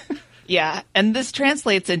 Yeah, and this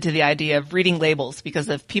translates into the idea of reading labels, because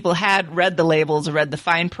if people had read the labels or read the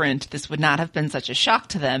fine print, this would not have been such a shock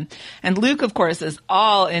to them. And Luke, of course, is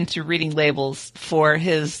all into reading labels for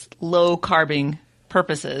his low-carbing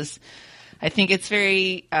purposes. I think it's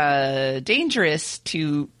very dangerous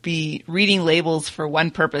to be reading labels for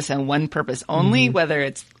one purpose and one purpose only, whether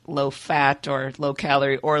it's low-fat or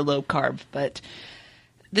low-calorie or low-carb. But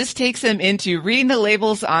this takes him into reading the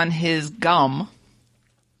labels on his gum,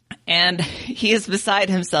 and he is beside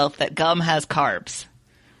himself that gum has carbs.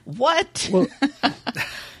 What? Well,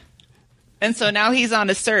 and so now he's on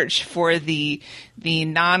a search for the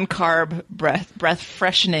non-carb breath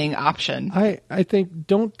freshening option. I think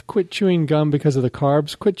don't quit chewing gum because of the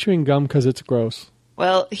carbs. Quit chewing gum because it's gross.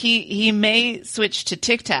 Well, he may switch to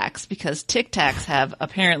Tic Tacs because Tic Tacs have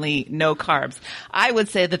apparently no carbs. I would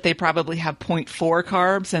say that they probably have 0.4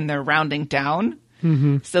 carbs and they're rounding down.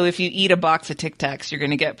 Mm-hmm. So if you eat a box of Tic Tacs, you're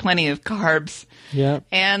going to get plenty of carbs. Yeah.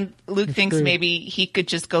 And Luke thinks maybe he could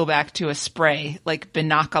just go back to a spray like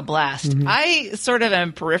Binaca Blast. Mm-hmm. I sort of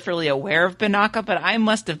am peripherally aware of Binaca, but I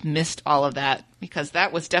must have missed all of that because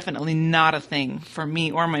that was definitely not a thing for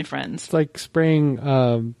me or my friends. It's like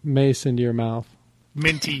spraying mace into your mouth.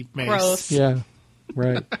 Minty mace. Gross. Yeah,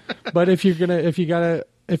 right. But if you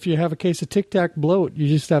have a case of Tic Tac bloat, you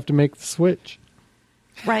just have to make the switch.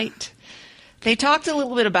 Right. They talked a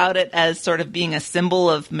little bit about it as sort of being a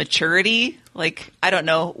symbol of maturity. Like, I don't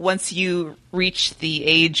know, once you reach the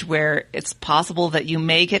age where it's possible that you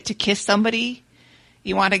may get to kiss somebody,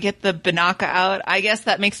 you want to get the Binaca out. I guess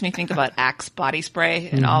that makes me think about Axe body spray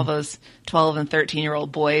and all those 12 and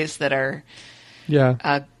 13-year-old boys that are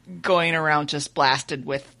going around just blasted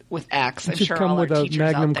with Axe. I'm should sure come all with our a teachers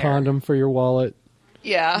Magnum out there. condom for your wallet.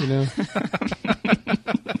 Yeah. You know?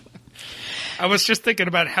 I was just thinking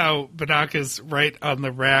about how Binaca's right on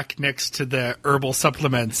the rack next to the herbal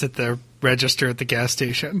supplements at the register at the gas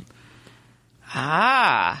station.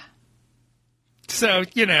 Ah. So,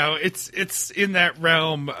 you know, it's in that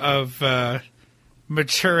realm of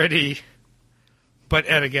maturity, but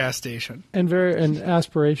at a gas station. And very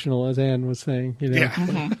aspirational, as Anne was saying. You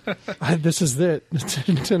know? Yeah. This is it.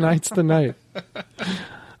 Tonight's the night.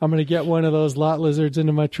 I'm going to get one of those lot lizards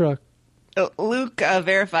into my truck. Luke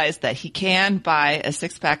verifies that he can buy a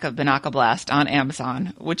 6-pack of Binaca Blast on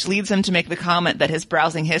Amazon, which leads him to make the comment that his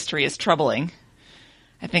browsing history is troubling.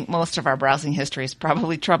 I think most of our browsing history is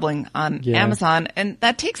probably troubling on Amazon. And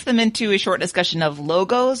that takes them into a short discussion of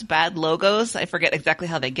logos, bad logos. I forget exactly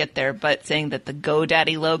how they get there, but saying that the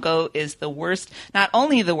GoDaddy logo is the worst, not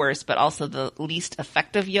only the worst, but also the least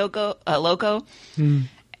effective logo.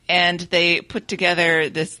 And they put together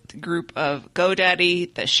this group of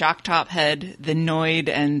GoDaddy, the Shock Top Head, the Noid,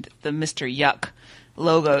 and the Mr. Yuck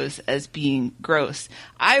logos as being gross.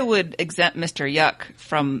 I would exempt Mr. Yuck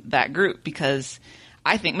from that group because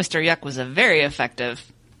I think Mr. Yuck was a very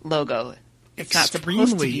effective logo. It's not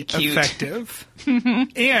supposed to be cute. Effective.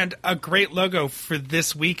 And a great logo for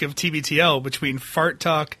this week of TBTL between Fart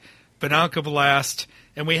Talk, Binaca Blast,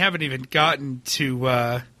 And we haven't even gotten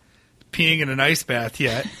to peeing in an ice bath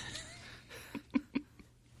yet.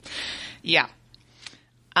 Yeah.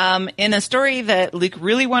 In a story that Luke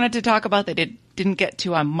really wanted to talk about that it didn't get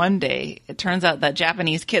to on Monday, it turns out that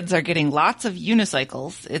Japanese kids are getting lots of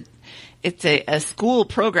unicycles. It's a school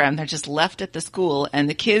program. They're just left at the school, and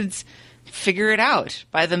the kids figure it out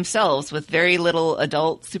by themselves with very little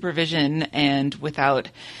adult supervision and without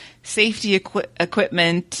safety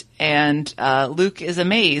equipment. And Luke is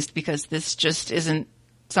amazed because this just isn't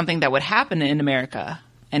something that would happen in America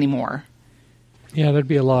anymore. Yeah, there'd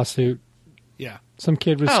be a lawsuit. Yeah. Some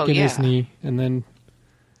kid would skin his knee, and then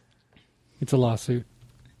it's a lawsuit.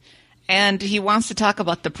 And he wants to talk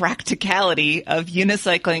about the practicality of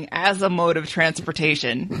unicycling as a mode of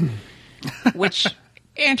transportation, which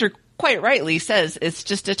Andrew quite rightly says it's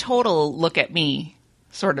just a total look at me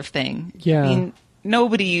sort of thing. Yeah. I mean,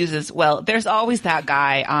 nobody uses, there's always that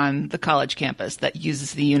guy on the college campus that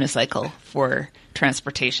uses the unicycle for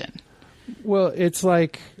transportation. Well, it's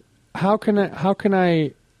like, how can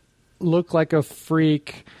I look like a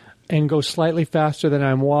freak and go slightly faster than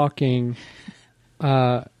I'm walking?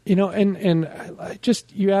 And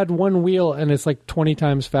just, you add one wheel and it's like 20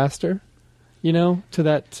 times faster, to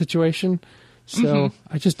that situation. So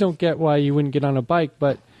I just don't get why you wouldn't get on a bike.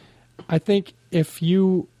 But I think if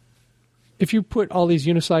you put all these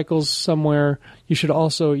unicycles somewhere, you should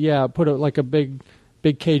also, put a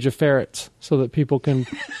big cage of ferrets so that people can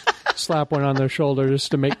slap one on their shoulder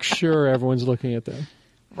just to make sure everyone's looking at them.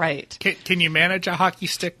 Right. Can you manage a hockey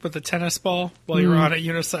stick with a tennis ball while you're on a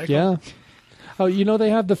unicycle? Yeah. Oh, they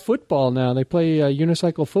have the football now. They play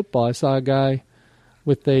unicycle football. I saw a guy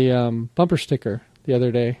with a bumper sticker the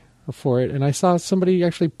other day for it, and I saw somebody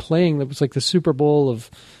actually playing that was like the Super Bowl of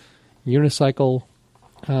unicycle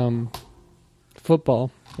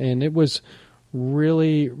football, and it was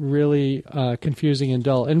really, really confusing and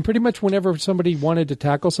dull. And pretty much whenever somebody wanted to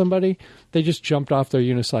tackle somebody, they just jumped off their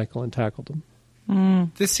unicycle and tackled them.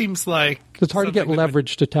 This seems like it's hard to get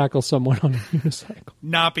leverage to tackle someone on a unicycle.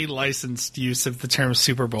 Not be licensed use of the term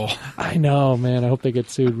Super Bowl. I know, man. I hope they get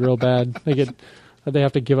sued real bad. They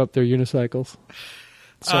have to give up their unicycles.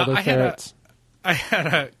 Sell their ferrets. I had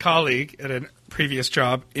a colleague at a previous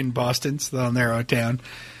job in Boston, so that'll narrow it down,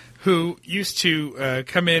 who used to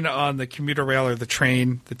come in on the commuter rail or the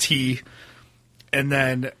train, the T, and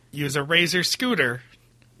then use a Razor scooter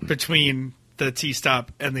between the T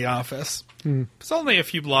stop and the office. It's only a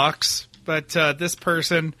few blocks, but this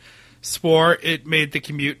person swore it made the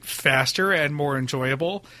commute faster and more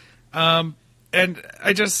enjoyable. And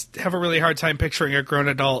I just have a really hard time picturing a grown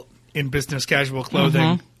adult in business casual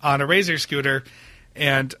clothing on a Razor scooter,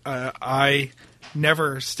 and I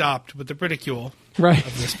never stopped with the ridicule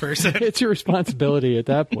of this person. It's your responsibility at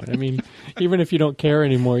that point. I mean, even if you don't care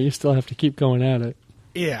anymore, you still have to keep going at it.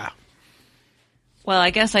 Yeah. Well, I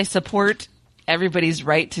guess I support everybody's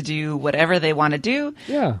right to do whatever they want to do.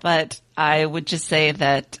 Yeah. But I would just say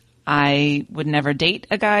that I would never date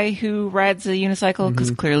a guy who rides a unicycle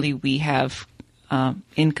because clearly we have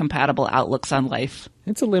incompatible outlooks on life.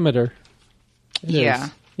 It's a limiter.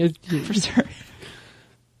 It is. For sure.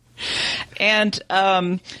 And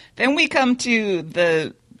then we come to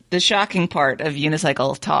the shocking part of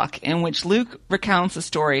unicycle talk, in which Luke recounts a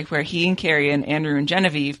story where he and Carrie and Andrew and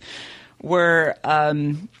Genevieve were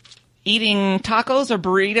eating tacos or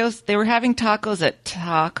burritos. They were having tacos at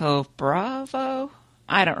Taco Bravo.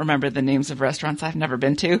 I don't remember the names of restaurants I've never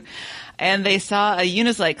been to. And they saw a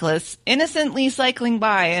unicyclist innocently cycling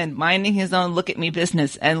by and minding his own look-at-me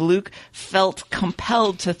business. And Luke felt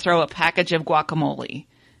compelled to throw a package of guacamole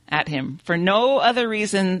at him for no other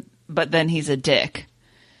reason but then he's a dick.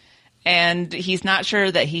 And he's not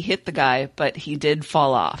sure that he hit the guy, but he did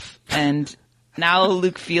fall off. And now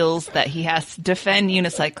Luke feels that he has to defend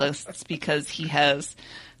unicyclists because he has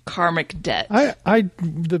karmic debt.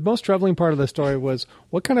 The most troubling part of the story was,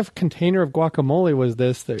 what kind of container of guacamole was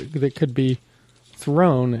this that could be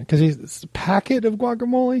thrown? Because it's a packet of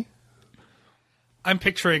guacamole? I'm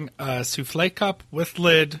picturing a souffle cup with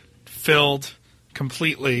lid filled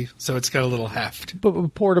completely, so it's got a little heft.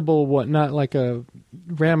 But portable, what? Not like a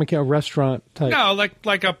ramekin, a restaurant type? No,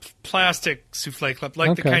 like a plastic souffle cup,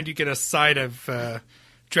 like the kind you get a side of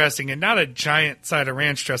dressing, and not a giant side of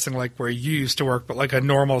ranch dressing like where you used to work, but like a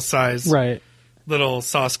normal size little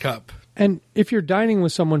sauce cup. And if you're dining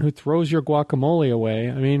with someone who throws your guacamole away,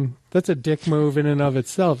 I mean, that's a dick move in and of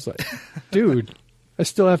itself. It's like, dude, I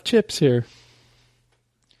still have chips here.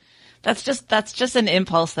 That's just an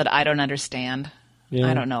impulse that I don't understand. Yeah.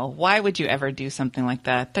 I don't know. Why would you ever do something like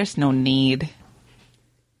that? There's no need.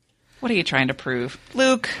 What are you trying to prove?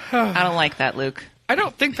 Luke, I don't like that, Luke. I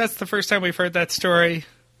don't think that's the first time we've heard that story,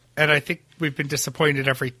 and I think we've been disappointed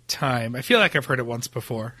every time. I feel like I've heard it once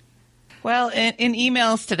before. Well, in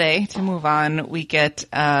emails today, to move on, we get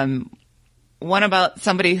one about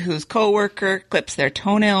somebody whose coworker clips their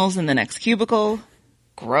toenails in the next cubicle.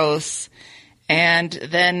 Gross. And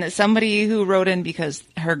then somebody who wrote in because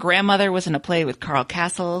her grandmother was in a play with Carl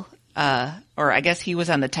Castle, or I guess he was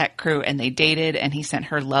on the tech crew, and they dated, and he sent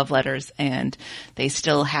her love letters, and they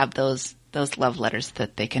still have those love letters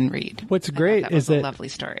that they can read. What's great is that a lovely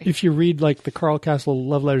story. If you read like the Carl Castle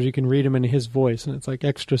love letters, you can read them in his voice, and it's like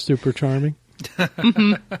extra super charming.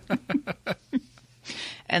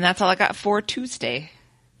 And that's all I got for Tuesday.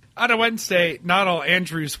 On a Wednesday, not all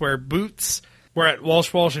Andrews wear boots. We're at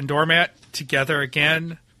Walsh, Walsh, and Doormat together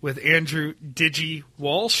again with Andrew Digi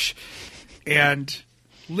Walsh. And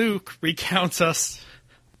Luke recounts us,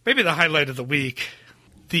 maybe the highlight of the week,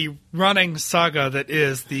 the running saga that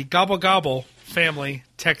is the Gobble Gobble family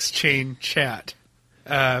text chain chat.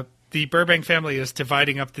 The Burbank family is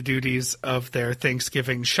dividing up the duties of their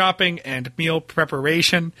Thanksgiving shopping and meal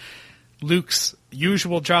preparation. Luke's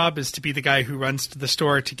usual job is to be the guy who runs to the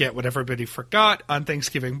store to get what everybody forgot on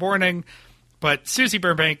Thanksgiving morning. But Susie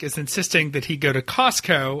Burbank is insisting that he go to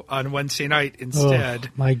Costco on Wednesday night instead. Oh,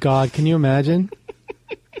 my God. Can you imagine?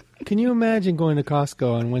 Can you imagine going to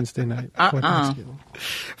Costco on Wednesday night?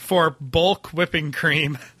 For bulk whipping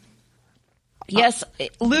cream. Yes,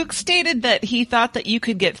 Luke stated that he thought that you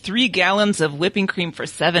could get 3 gallons of whipping cream for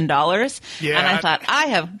 $7. Yeah. And I thought, I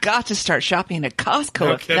have got to start shopping at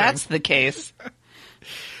Costco if that's the case.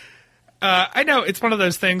 I know it's one of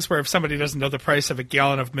those things where if somebody doesn't know the price of a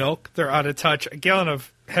gallon of milk, they're out of touch. A gallon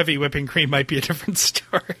of heavy whipping cream might be a different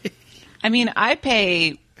story. I mean, I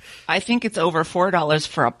think it's over $4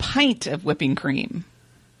 for a pint of whipping cream.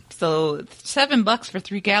 So $7 for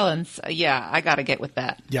 3 gallons. Yeah, I got to get with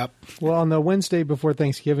that. Yep. Well, on the Wednesday before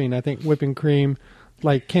Thanksgiving, I think whipping cream,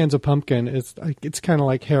 like cans of pumpkin, it's kind of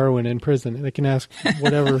like heroin in prison. They can ask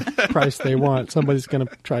whatever price they want. Somebody's going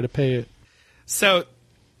to try to pay it. So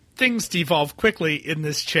things devolve quickly in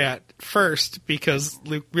this chat. First, because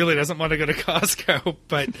Luke really doesn't want to go to Costco,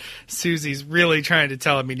 but Susie's really trying to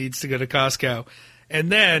tell him he needs to go to Costco.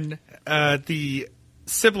 And then the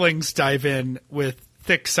siblings dive in with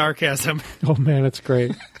thick sarcasm. Oh, man, it's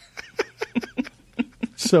great.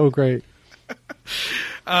 So great.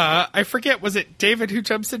 I forget, was it David who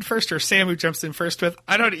jumps in first or Sam who jumps in first with,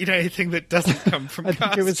 I don't eat anything that doesn't come from I Costco.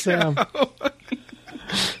 think it was Sam.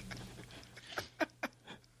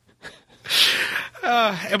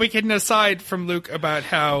 And we get an aside from Luke about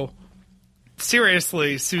how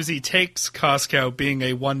seriously Susie takes Costco being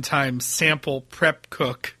a one-time sample prep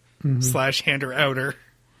cook / hander-outer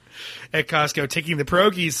at Costco, taking the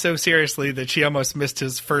pierogies so seriously that she almost missed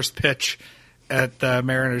his first pitch at the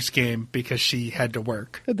Mariners game because she had to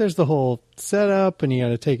work. There's the whole setup, and you got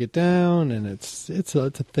to take it down, and it's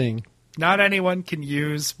a thing. Not anyone can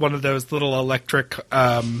use one of those little electric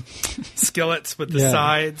skillets with the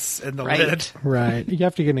sides and the lid. Right. You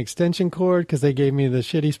have to get an extension cord because they gave me the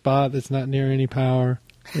shitty spot that's not near any power.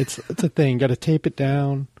 It's a thing. Got to tape it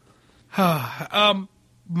down.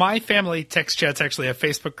 My family text chat's actually a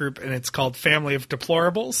Facebook group, and it's called Family of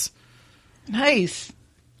Deplorables. Nice.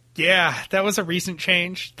 Yeah, that was a recent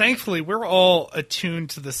change. Thankfully, we're all attuned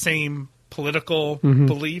to the same political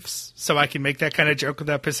beliefs, so I can make that kind of joke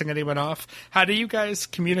without pissing anyone off. How do you guys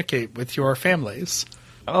communicate with your families?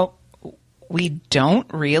 Oh, we don't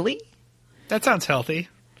really? That sounds healthy.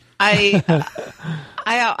 I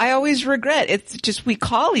always regret. It's just we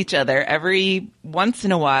call each other every once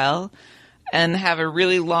in a while and have a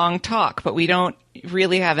really long talk, but we don't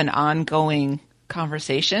really have an ongoing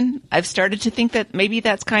conversation. I've started to think that maybe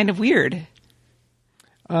that's kind of weird.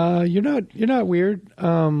 You're not weird.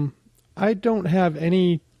 I don't have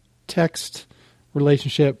any text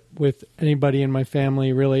relationship with anybody in my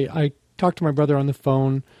family, really. I talk to my brother on the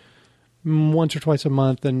phone once or twice a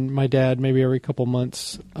month, and my dad maybe every couple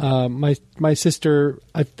months. My sister,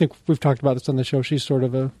 I think we've talked about this on the show, she's sort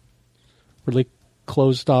of a really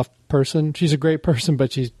closed-off person. She's a great person,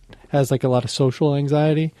 but she has like a lot of social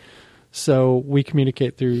anxiety. So we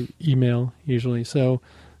communicate through email usually. So,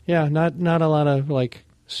 yeah, not a lot of like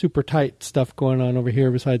super tight stuff going on over here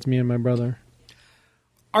besides me and my brother.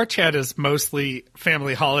 Our chat is mostly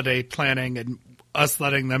family holiday planning and us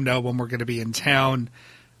letting them know when we're going to be in town,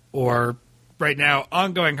 or right now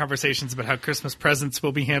ongoing conversations about how Christmas presents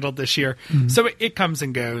will be handled this year. So it comes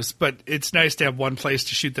and goes, but it's nice to have one place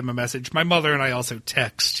to shoot them a message. My mother and I also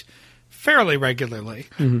text fairly regularly.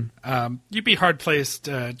 You'd be hard-placed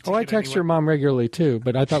to I text your mom regularly too,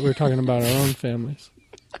 but I thought we were talking about our own families.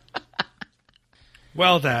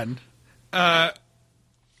 Well then,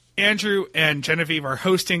 Andrew and Genevieve are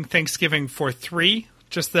hosting Thanksgiving for 3,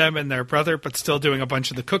 just them and their brother, but still doing a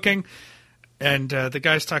bunch of the cooking. And the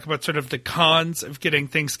guys talk about sort of the cons of getting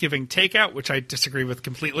Thanksgiving takeout, which I disagree with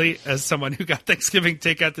completely as someone who got Thanksgiving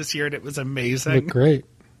takeout this year, and it was amazing. Look great.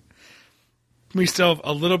 We still have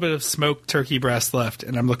a little bit of smoked turkey breast left,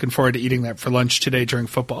 and I'm looking forward to eating that for lunch today during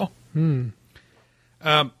football.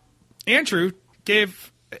 Andrew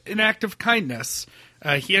gave an act of kindness.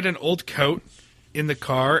 He had an old coat in the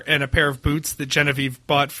car and a pair of boots that Genevieve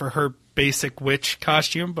bought for her basic witch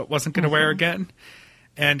costume but wasn't going to wear again,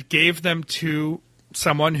 and gave them to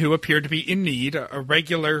someone who appeared to be in need, a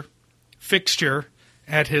regular fixture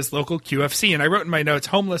at his local QFC. And I wrote in my notes,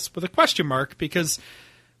 homeless with a question mark, because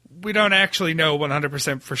we don't actually know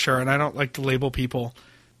 100% for sure, and I don't like to label people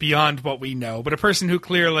beyond what we know. But a person who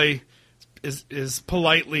clearly is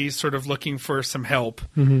politely sort of looking for some help,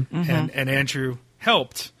 and Andrew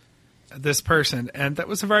helped this person, and that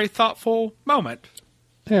was a very thoughtful moment.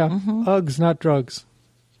 Yeah, Uggs, not drugs.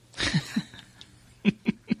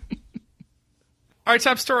 Our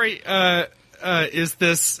top story is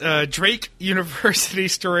this Drake University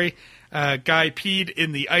story. Guy peed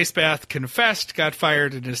in the ice bath, confessed, got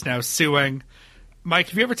fired, and is now suing. Mike,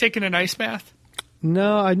 have you ever taken an ice bath?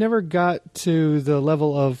 No, I never got to the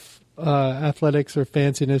level of athletics or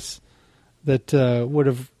fanciness that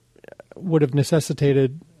would have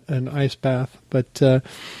necessitated an ice bath. But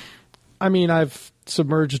I mean, I've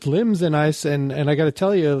submerged limbs in ice, and I got to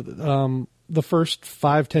tell you, the first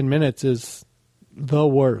 5-10 minutes is the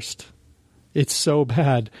worst. It's so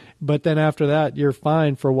bad. But then after that, you're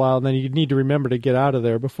fine for a while. And then you need to remember to get out of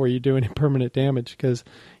there before you do any permanent damage, because,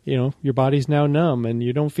 you know, your body's now numb and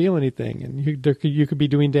you don't feel anything, and you could be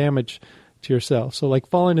doing damage to yourself. So, like,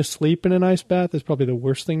 falling asleep in an ice bath is probably the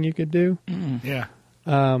worst thing you could do. Yeah.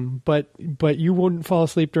 But you wouldn't fall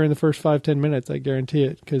asleep during the first 5-10 minutes, I guarantee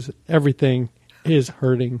it, because everything is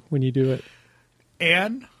hurting when you do it.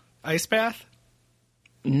 Anne, ice bath?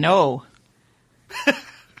 No.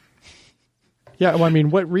 Yeah, well, I mean,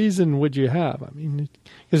 what reason would you have? I mean,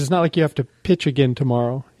 because it's not like you have to pitch again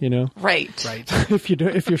tomorrow, you know? Right. Right. If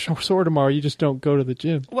you're sore tomorrow, you just don't go to the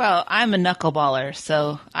gym. Well, I'm a knuckleballer,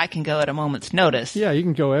 so I can go at a moment's notice. Yeah, you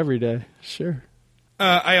can go every day. Sure.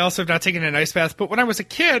 I also have not taken an ice bath, but when I was a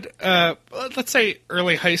kid, let's say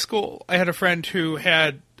early high school, I had a friend who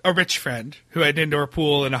had a rich friend who had an indoor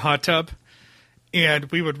pool and a hot tub, and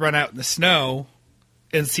we would run out in the snow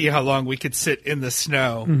and see how long we could sit in the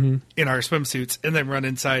snow in our swimsuits, and then run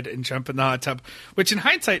inside and jump in the hot tub, which in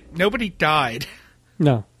hindsight, nobody died.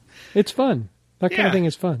 No. It's fun. That kind Yeah. of thing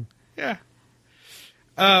is fun. Yeah.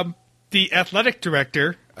 The athletic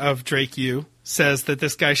director of Drake U says that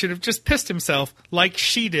this guy should have just pissed himself like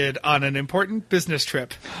she did on an important business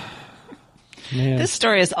trip. Man. This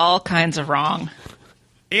story is all kinds of wrong.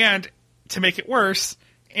 And to make it worse,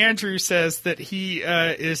 Andrew says that he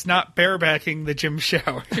is not barebacking the gym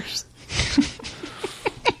showers.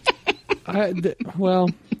 Well,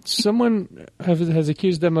 someone has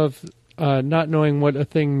accused them of not knowing what a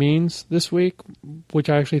thing means this week, which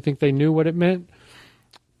I actually think they knew what it meant.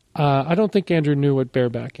 I don't think Andrew knew what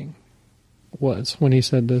barebacking was when he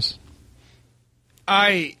said this.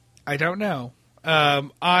 I don't know.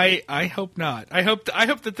 I hope not. I hope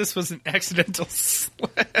that this was an accidental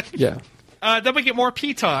slip. Yeah. Then we get more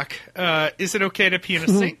pee talk. Is it okay to pee in a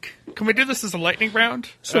sink? Can we do this as a lightning round?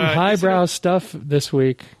 Some highbrow stuff this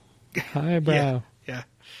week. Highbrow. Yeah.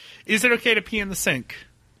 Is it okay to pee in the sink?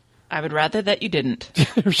 I would rather that you didn't.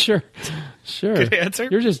 Sure. Good answer.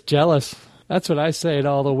 You're just jealous. That's what I say to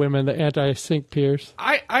all the women, the anti-sink peers.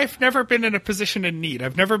 I've never been in a position in need.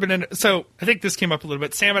 I've never been in... So, I think this came up a little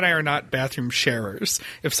bit. Sam and I are not bathroom sharers.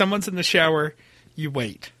 If someone's in the shower, you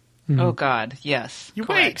wait. Oh, God. Yes. You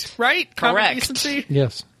Correct. wait, right? Common Correct. decency.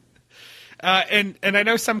 Yes. And I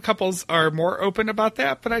know some couples are more open about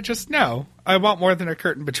that, but I just know. I want more than a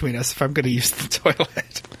curtain between us if I'm going to use the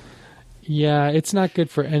toilet. Yeah, it's not good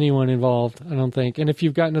for anyone involved, I don't think. And if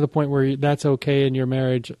you've gotten to the point where that's okay in your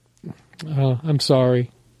marriage, I'm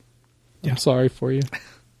sorry. Yeah. I'm sorry for you.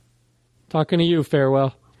 Talking to you,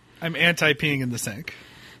 farewell. I'm anti-peeing in the sink.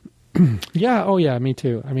 Yeah, oh yeah, me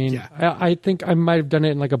too. I mean, Yeah. I think I might have done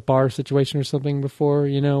it in like a bar situation or something before,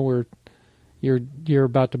 you know, where you're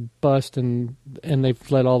about to bust and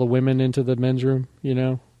they've let all the women into the men's room, you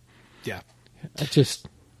know. Yeah.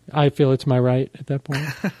 I feel it's my right at that point.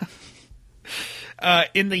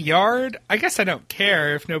 In the yard, I guess I don't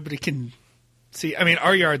care if nobody can see. I mean,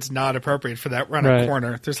 our yard's not appropriate for that. We're on a Right.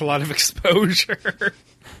 corner. There's a lot of exposure.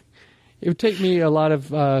 It would take me a lot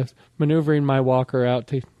of maneuvering my walker out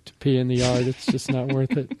to to pee in the yard. It's just not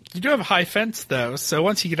worth it. You do have a high fence, though, so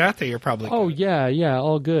once you get out there, you're probably Oh, good. yeah,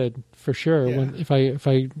 all good, for sure, Yeah. if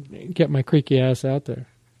I get my creaky ass out there.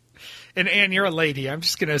 And Anne, you're a lady. I'm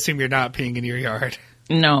just going to assume you're not peeing in your yard.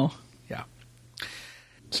 No. Yeah.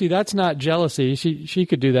 See, that's not jealousy. She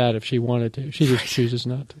could do that if she wanted to. She just chooses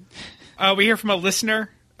not to. We hear from a listener.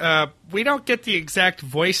 We don't get the exact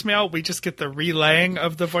voicemail. We just get the relaying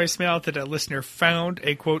of the voicemail that a listener found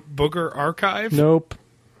a, quote, booger archive. Nope.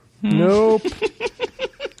 I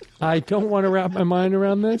don't want to wrap my mind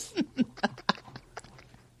around this.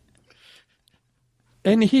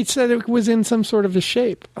 And he said it was in some sort of a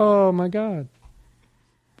shape. Oh, my God.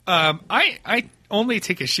 I only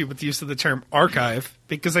take issue with the use of the term archive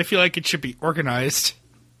because I feel like it should be organized.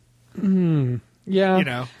 Yeah. You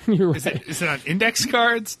know, You're is right. it on index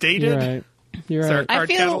cards, dated? You're right. You're Is there a right. card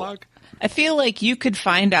catalog? I feel like you could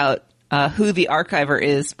find out who the archiver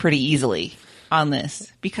is pretty easily on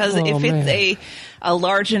this, because Oh, if it's man. a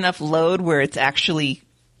large enough load where it's actually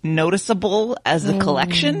noticeable as a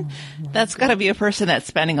collection, that's got to be a person that's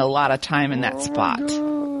spending a lot of time in that spot.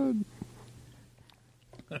 God.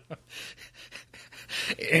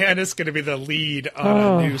 And it's going to be the lead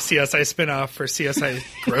on a new CSI spinoff for CSI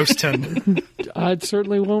Grosston. It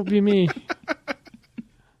certainly won't be me.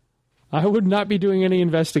 I would not be doing any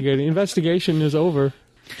investigating. Investigation is over.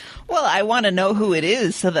 Well, I want to know who it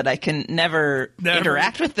is so that I can never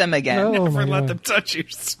interact with them again. No. Oh, Never my let God. them touch your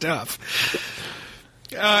stuff.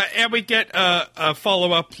 And we get a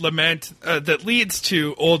follow-up lament that leads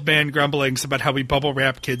to old man grumblings about how we bubble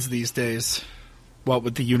wrap kids these days. What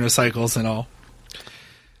with the unicycles and all.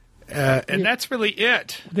 And that's really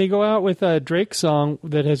it. They go out with a Drake song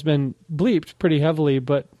that has been bleeped pretty heavily,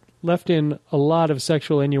 but left in a lot of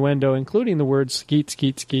sexual innuendo, including the words skeet,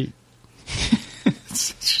 skeet, skeet.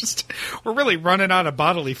 It's just, we're really running out of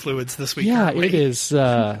bodily fluids this week. Yeah, aren't we? it is.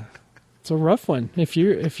 It's a rough one. If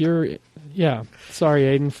you're, yeah. Sorry,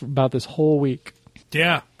 Aiden, about this whole week.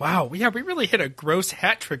 Yeah. Wow. Yeah, we really hit a gross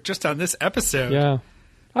hat trick just on this episode. Yeah,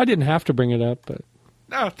 I didn't have to bring it up, but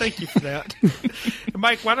No, thank you for that.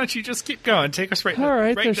 Mike, why don't you just keep going? Take us right All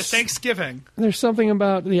right, into there's- Thanksgiving. there's something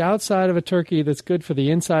about the outside of a turkey that's good for the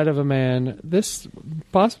inside of a man. This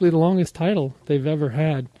possibly the longest title they've ever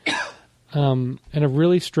had, and a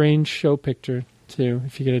really strange show picture too.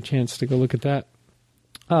 If you get a chance to go look at that.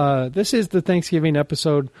 This is the Thanksgiving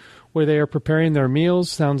episode where they are preparing their meals.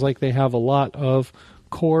 Sounds like they have a lot of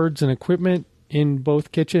cords and equipment in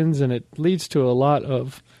both kitchens, and it leads to a lot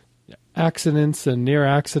of accidents and near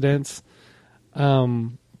accidents.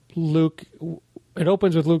 Luke, it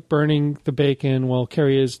opens with Luke burning the bacon while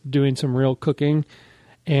Carrie is doing some real cooking,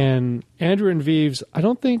 and Andrew and Vives. I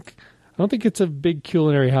don't think it's a big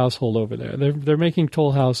culinary household over there. They're making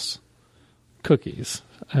Toll House cookies,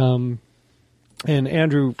 and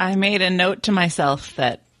Andrew. I made a note to myself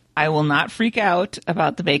that I will not freak out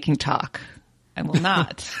about the baking talk. I will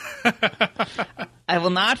not. I will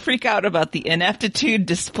not freak out about the ineptitude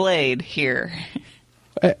displayed here.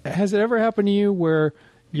 Has it ever happened to you where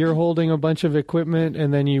you're holding a bunch of equipment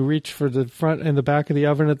and then you reach for the front and the back of the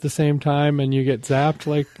oven at the same time and you get zapped?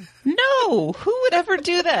 Like, No, who would ever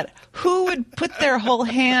do that? Who would put their whole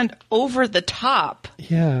hand over the top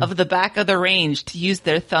yeah, of the back of the range to use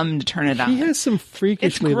their thumb to turn it on? he has some It's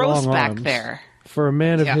freakishly gross long back arms there. for a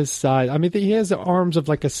man of Yeah. his size. I mean, he has the arms of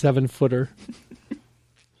like a 7-footer.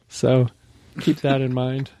 So keep that in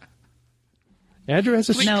mind. Andrew has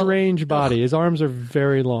a No. strange body. His arms are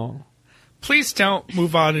very long. Please don't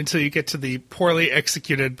move on until you get to the poorly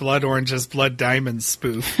executed Blood Oranges, Blood Diamonds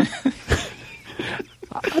spoof.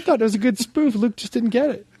 I thought it was a good spoof. Luke just didn't get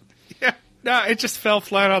it. Yeah. No, it just fell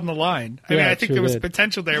flat on the line. I Yeah, mean, I it think sure there was did.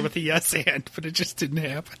 potential there with the yes and, but it just didn't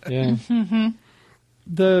happen. Yeah.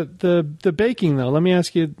 The baking though. Let me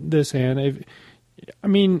ask you this, Anne. I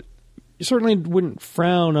mean, you certainly wouldn't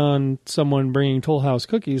frown on someone bringing Toll House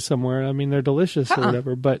cookies somewhere. I mean, they're delicious or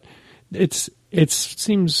whatever, but it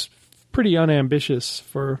seems pretty unambitious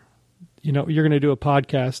for, you know, you're going to do a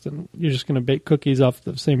podcast and you're just going to bake cookies off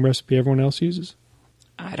the same recipe everyone else uses.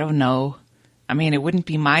 I don't know. I mean, it wouldn't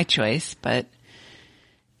be my choice, but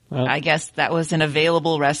Well- I guess that was an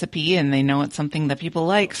available recipe and they know it's something that people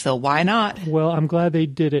like, so why not? Well, I'm glad they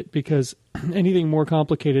did it because anything more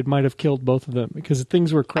complicated might have killed both of them because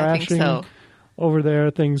things were I think crashing so. over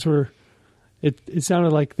there. Things were, it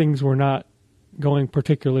sounded like things were not going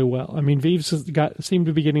particularly well. I mean, Vives seemed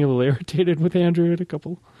to be getting a little irritated with Andrew at a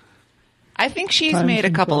couple. I think she's Times made a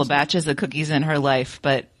in couple of process. batches of cookies in her life,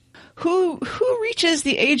 but who reaches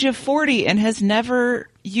the age of 40 and has never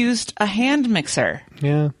used a hand mixer?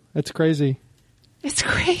 Yeah, that's crazy. It's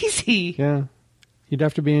crazy. Yeah. You'd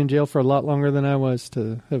have to be in jail for a lot longer than I was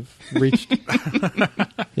to have reached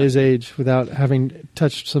his age without having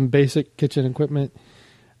touched some basic kitchen equipment.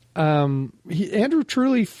 Andrew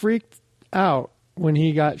truly freaked out when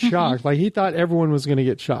he got shocked. Like, he thought everyone was going to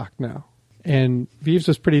get shocked now. And Beeves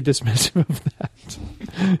was pretty dismissive of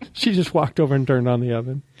that. She just walked over and turned on the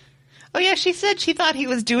oven. Oh, yeah, she said she thought he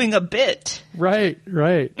was doing a bit. Right.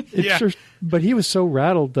 Yeah. Sure, but he was so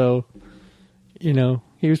rattled, though. You know,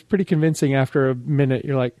 he was pretty convincing after a minute.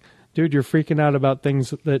 You're like, dude, you're freaking out about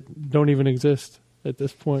things that don't even exist at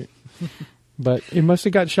this point. But it must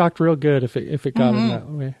have got shocked real good if it got him that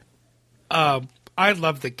way. I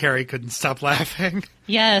love that Carrie couldn't stop laughing.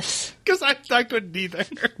 Yes. Because I couldn't either.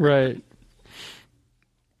 Right.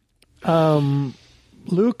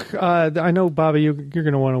 Luke, I know, Bobby, you're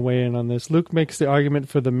going to want to weigh in on this. Luke makes the argument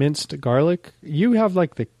for the minced garlic. You have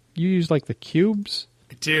you use the cubes?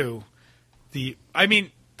 I do.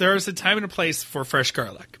 There's a time and a place for fresh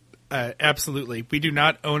garlic. Absolutely. We do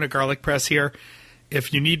not own a garlic press here.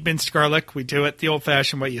 If you need minced garlic, we do it the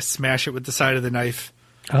old-fashioned way. You smash it with the side of the knife.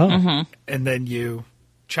 Oh. And then you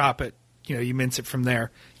chop it. You know, you mince it from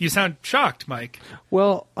there. You sound shocked, Mike.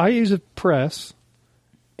 Well, I use a press,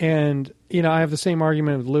 and, I have the same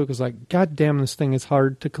argument with Luke. It's like, God damn, this thing is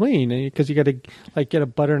hard to clean. Because you got to, get a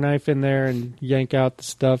butter knife in there and yank out the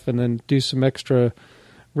stuff and then do some extra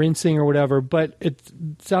rinsing or whatever. But it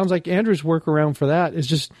sounds like Andrew's workaround for that is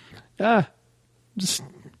just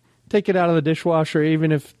take it out of the dishwasher,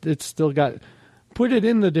 even if it's still put it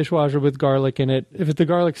in the dishwasher with garlic in it. If the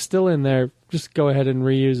garlic's still in there, just go ahead and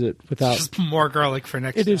reuse it without. Just more garlic for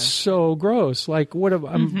next time. It is so gross. Like, what?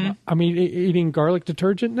 I'm eating garlic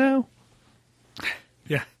detergent now.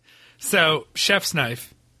 Yeah. So, chef's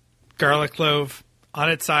knife, garlic clove on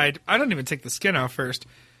its side. I don't even take the skin off first.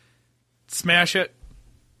 Smash it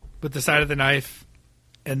with the side of the knife,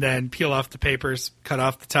 and then peel off the papers, cut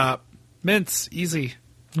off the top. Mince, easy.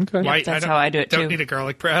 Okay. That's how I do it, too. Don't need a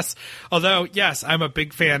garlic press. Although, yes, I'm a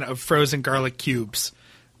big fan of frozen garlic cubes.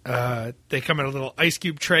 They come in a little ice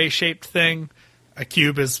cube tray shaped thing. A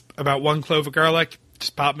cube is about 1 clove of garlic.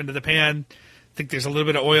 Just pop them into the pan. I think there's a little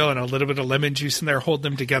bit of oil and a little bit of lemon juice in there. Hold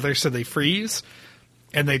them together so they freeze.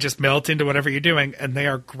 And they just melt into whatever you're doing. And they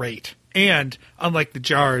are great. And unlike the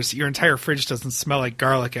jars, your entire fridge doesn't smell like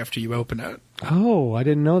garlic after you open it. Oh, I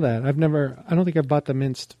didn't know that. I don't think I've bought the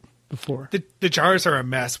minced before. The jars are a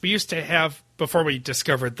mess. We used to have, before we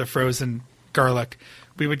discovered the frozen garlic,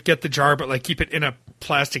 we would get the jar but keep it in a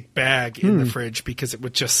plastic bag in the fridge because it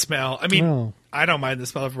would just smell. I don't mind the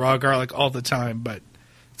smell of raw garlic all the time, but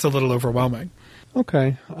it's a little overwhelming.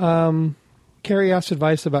 Okay. Carrie asked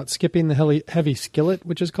advice about skipping the heavy skillet,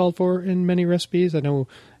 which is called for in many recipes. I know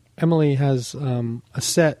Emily has a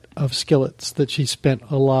set of skillets that she spent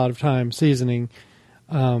a lot of time seasoning.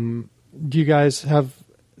 Do you guys have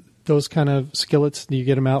those kind of skillets? Do you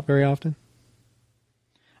get them out very often?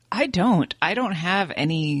 I don't have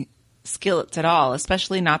any skillets at all,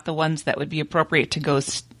 especially not the ones that would be appropriate to go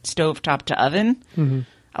stovetop to oven. Mm-hmm.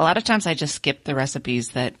 A lot of times I just skip the recipes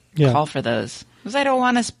that call for those because I don't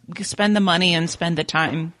want to spend the money and spend the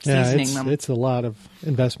time seasoning them. It's a lot of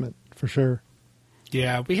investment for sure.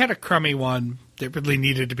 Yeah, we had a crummy one that really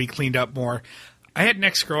needed to be cleaned up more. I had an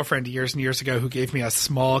ex-girlfriend years and years ago who gave me a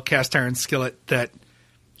small cast iron skillet that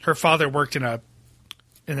her father worked in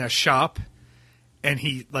a shop, and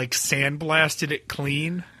he sandblasted it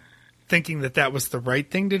clean, thinking that was the right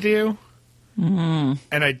thing to do. Mm.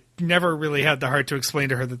 And I never really had the heart to explain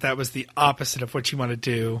to her that was the opposite of what you want to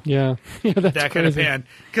do. Yeah, that's that kind of pan,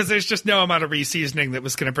 because there's just no amount of reseasoning that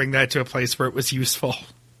was going to bring that to a place where it was useful.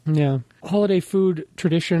 Yeah. Holiday food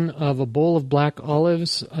tradition of a bowl of black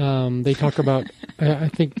olives. They talk about, I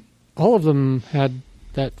think all of them had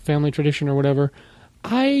that family tradition or whatever.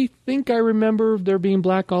 I think I remember there being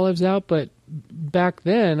black olives out, but back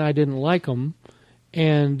then I didn't like them.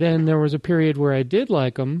 And then there was a period where I did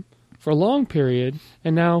like them for a long period.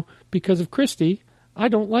 And now, because of Christy, I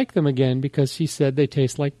don't like them again because she said they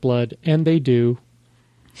taste like blood, and they do.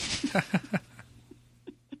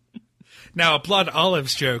 Now, a blood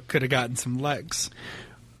olives joke could have gotten some legs.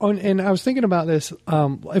 Oh, and I was thinking about this.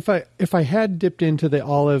 If I had dipped into the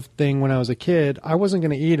olive thing when I was a kid, I wasn't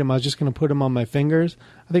going to eat them. I was just going to put them on my fingers.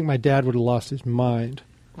 I think my dad would have lost his mind.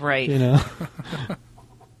 Right.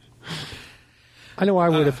 I know I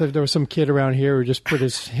would if there was some kid around here who just put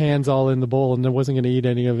his hands all in the bowl and wasn't going to eat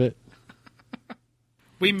any of it.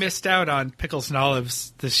 We missed out on pickles and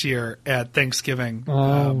olives this year at Thanksgiving.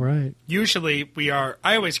 Oh, right. Usually I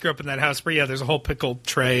always grew up in that house where, there's a whole pickled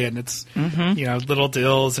tray and it's, little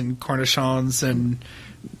dills and cornichons and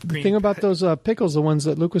The thing about those pickles, the ones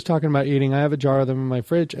that Luke was talking about eating, I have a jar of them in my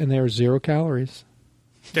fridge and they are 0 calories.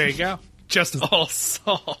 There you go. Just all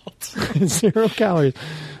salt. 0 calories.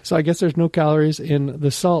 So I guess there's no calories in the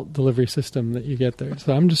salt delivery system that you get there.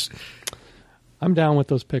 So I'm down with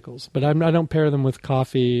those pickles, but I don't pair them with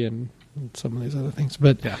coffee and some of these other things.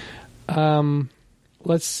 But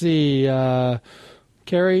let's see.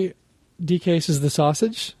 Carrie decases the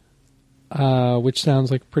sausage, which sounds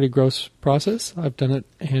like a pretty gross process. I've done it,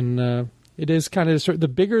 and it is kind of the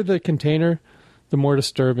bigger the container, the more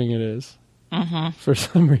disturbing it is. For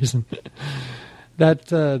some reason. That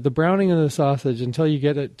the browning of the sausage, until you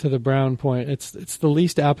get it to the brown point, it's the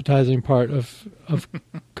least appetizing part of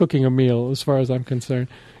cooking a meal, as far as I'm concerned.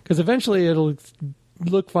 Because eventually it'll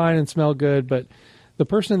look fine and smell good, but the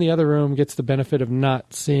person in the other room gets the benefit of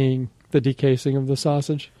not seeing the decasing of the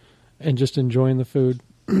sausage and just enjoying the food.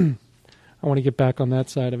 I want to get back on that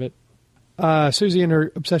side of it. Susie and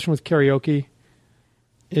her obsession with karaoke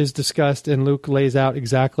is discussed, and Luke lays out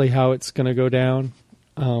exactly how it's going to go down,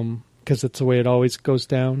 because it's the way it always goes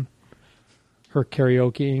down. Her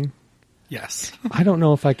karaokeing. Yes. I don't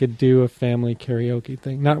know if I could do a family karaoke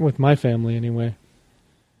thing. Not with my family, anyway.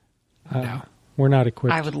 No. We're not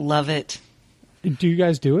equipped. I would love it. Do you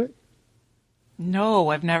guys do it? No,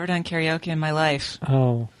 I've never done karaoke in my life.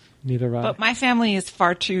 Oh, neither have I. But my family is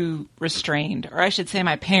far too restrained, or I should say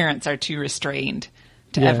my parents are too restrained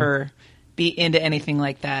to ever be into anything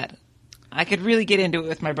like that. I could really get into it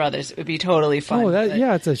with my brothers. It would be totally fun.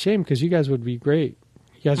 Oh, it's a shame, because you guys would be great.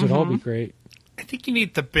 You guys would all be great. I think you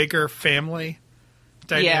need the bigger family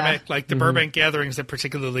dynamic. Like the Burbank gathering is a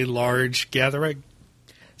particularly large gathering,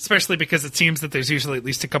 especially because it seems that there's usually at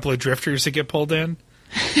least a couple of drifters that get pulled in.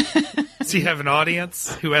 So you have an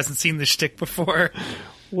audience who hasn't seen the shtick before.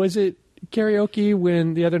 Was it karaoke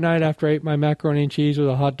when the other night after I ate my macaroni and cheese with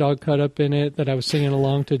a hot dog cut up in it that I was singing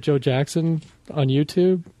along to Joe Jackson on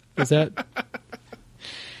YouTube? Is that...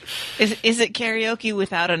 Is it karaoke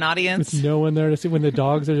without an audience? With no one there to see, when the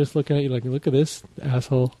dogs are just looking at you like, look at this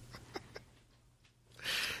asshole.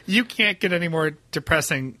 You can't get any more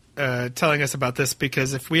depressing telling us about this,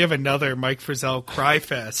 because if we have another Mike Frizzell cry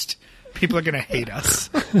fest, people are going to hate us.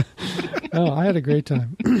 Oh, I had a great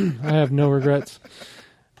time. I have no regrets.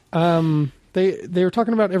 They were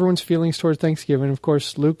talking about everyone's feelings towards Thanksgiving. Of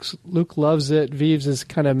course, Luke loves it. Vives is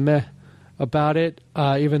kind of meh about it,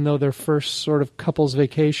 even though their first sort of couple's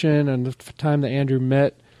vacation and the time that Andrew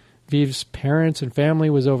met Vives' parents and family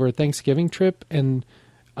was over a Thanksgiving trip, and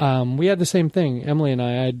we had the same thing. Emily and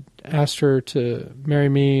I asked her to marry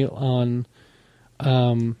me on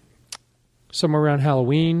somewhere around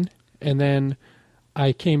Halloween, and then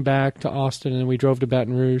I came back to Austin and we drove to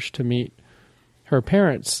Baton Rouge to meet her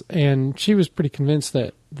parents, and she was pretty convinced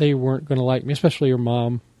that they weren't going to like me, especially her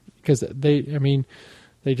mom, because they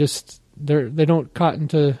don't cotton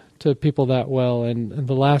to people that well, and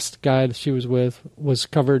the last guy that she was with was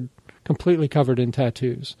completely covered in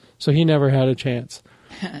tattoos, so he never had a chance.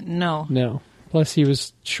 No. Plus he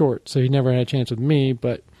was short, so he never had a chance with me,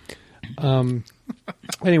 but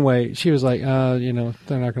anyway, she was like,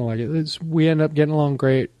 they're not going to like it. We ended up getting along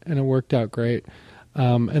great, and it worked out great.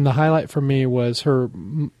 And the highlight for me was her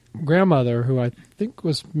grandmother, who I think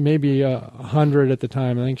was maybe 100 at the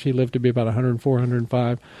time. I think she lived to be about 104,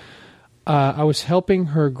 105. I was helping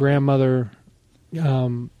her grandmother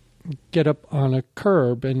get up on a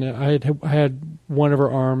curb, and I had one of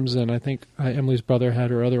her arms, and I think Emily's brother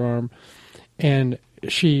had her other arm. And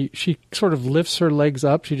she sort of lifts her legs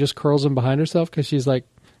up. She just curls them behind herself because she's like,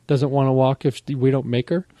 doesn't want to walk if we don't make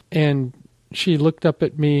her. And she looked up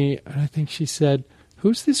at me, and I think she said,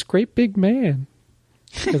 "Who's this great big man?"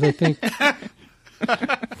 Because I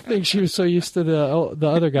think she was so used to the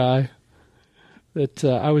other guy that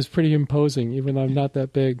I was pretty imposing, even though I'm not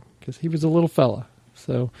that big, because he was a little fella.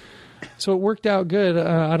 So it worked out good.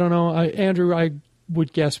 I don't know. Andrew, I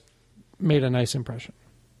would guess, made a nice impression.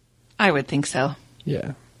 I would think so.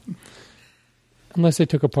 Yeah. Unless they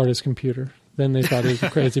took apart his computer. Then they thought he was a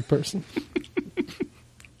crazy person.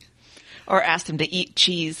 Or asked him to eat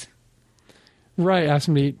cheese. Right, asked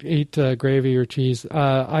him to eat gravy or cheese.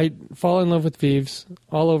 I fall in love with Vives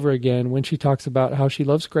all over again when she talks about how she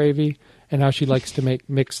loves gravy and how she likes to make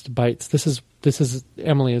mixed bites. This is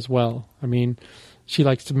Emily as well. I mean, she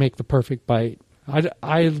likes to make the perfect bite.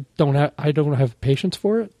 I don't have patience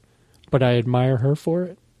for it, but I admire her for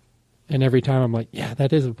it. And every time I'm like, yeah,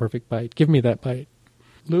 that is a perfect bite. Give me that bite.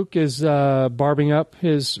 Luke is barbing up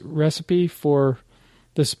his recipe for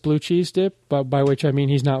this blue cheese dip, by which I mean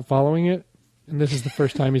he's not following it. And this is the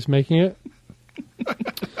first time he's making it.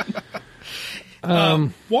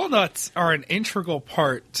 Walnuts are an integral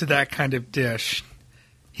part to that kind of dish.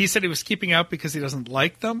 He said he was keeping out because he doesn't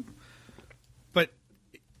like them. But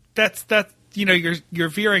that's you're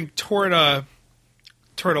veering toward a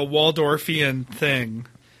Waldorfian thing,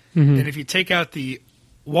 and if you take out the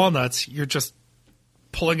walnuts, you're just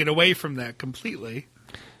pulling it away from that completely.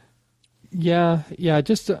 Yeah.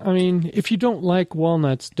 If you don't like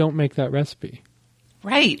walnuts, don't make that recipe.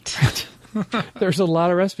 Right. There's a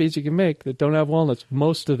lot of recipes you can make that don't have walnuts.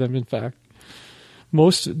 Most of them, in fact.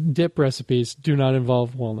 Most dip recipes do not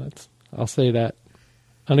involve walnuts. I'll say that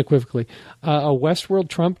unequivocally. A Westworld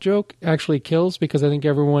Trump joke actually kills because I think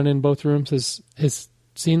everyone in both rooms has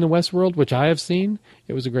seen the Westworld, which I have seen.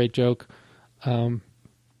 It was a great joke.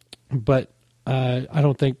 But I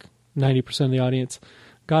don't think 90% of the audience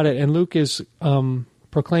got it. And Luke is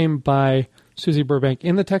proclaimed by Susie Burbank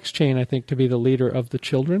in the text chain, I think, to be the leader of the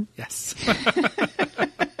children. Yes.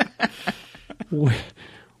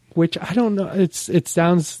 Which I don't know. It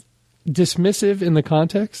sounds dismissive in the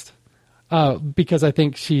context because I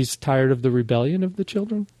think she's tired of the rebellion of the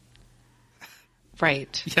children.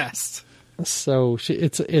 Right. Yes. So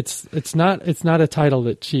it's not a title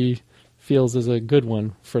that she feels is a good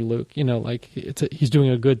one for Luke. He's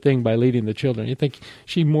doing a good thing by leading the children. You think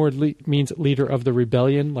she more means leader of the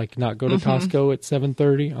rebellion, like not go to Costco at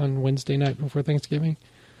 7:30 on Wednesday night before Thanksgiving?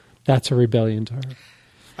 That's a rebellion to her.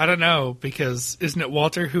 I don't know, because isn't it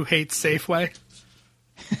Walter who hates Safeway?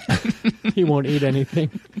 He won't eat anything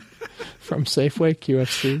from Safeway,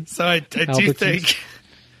 QFC. So I do think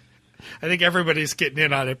everybody's getting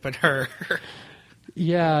in on it but her.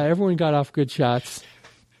 Yeah, everyone got off good shots.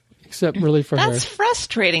 Except really for her. That's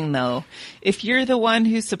frustrating, though. If you're the one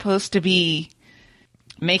who's supposed to be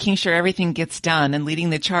making sure everything gets done and leading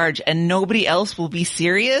the charge and nobody else will be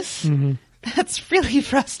serious, that's really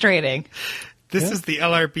frustrating. This is the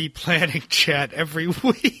LRB planning chat every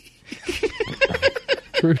week.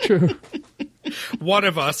 True. One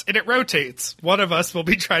of us, and it rotates, one of us will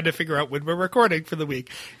be trying to figure out when we're recording for the week,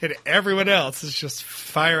 and everyone else is just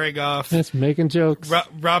firing off. That's making jokes.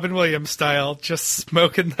 Robin Williams style, just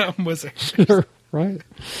smoking them wizards. Sure, right.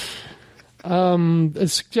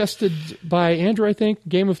 It's suggested by Andrew, I think,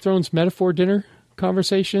 Game of Thrones metaphor dinner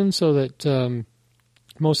conversation, so that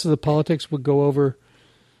most of the politics would go over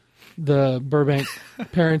the Burbank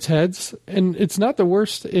parents' heads. And it's not the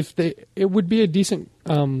worst it would be a decent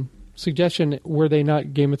suggestion were they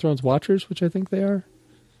not Game of Thrones watchers, which I think they are.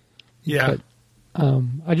 Yeah. But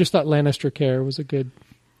I just thought Lannister care was a good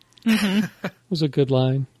was a good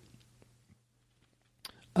line.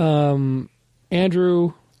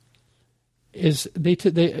 Andrew is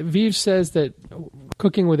Vive says that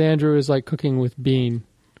cooking with Andrew is like cooking with Bean,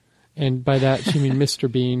 and by that she means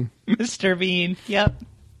Mr. Bean. Mr. Bean, yep.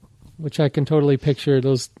 Which I can totally picture,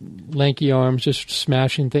 those lanky arms just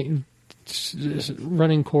smashing things, just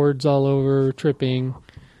running cords all over, tripping.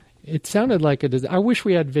 It sounded like I wish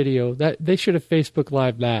we had video. That they should have Facebook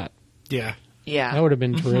Live that. Yeah. Yeah. That would have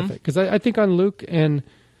been terrific. Because I think on Luke and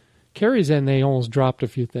Carrie's end, they almost dropped a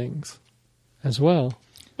few things as well.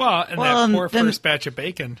 Well, and that poor first batch of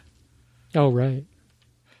bacon. Oh, right.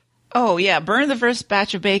 Oh, yeah. Burned the first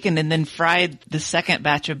batch of bacon and then fried the second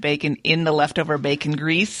batch of bacon in the leftover bacon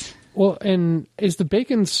grease. Well, and is the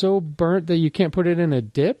bacon so burnt that you can't put it in a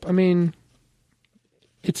dip? I mean,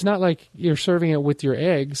 it's not like you're serving it with your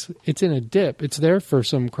eggs. It's in a dip. It's there for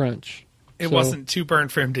some crunch. It wasn't too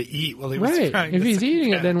burnt for him to eat while he was frying. Right. If he's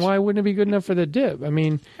eating it, then why wouldn't it be good enough for the dip? I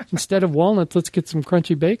mean, instead of walnuts, let's get some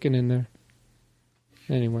crunchy bacon in there.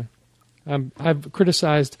 Anyway, I've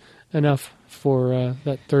criticized enough for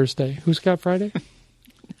that Thursday. Who's got Friday?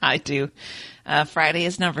 I do. Friday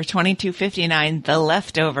is number 2259, The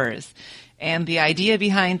Leftovers. And the idea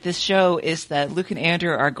behind this show is that Luke and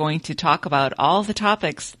Andrew are going to talk about all the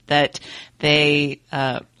topics that they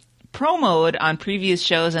promoted on previous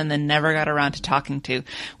shows and then never got around to talking to,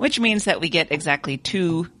 which means that we get exactly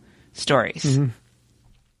 2 stories.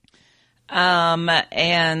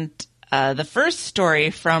 And the first story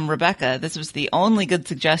from Rebecca, this was the only good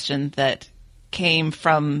suggestion that came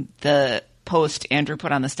from the post Andrew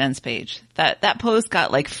put on the Stens page. That post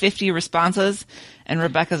got like 50 responses, and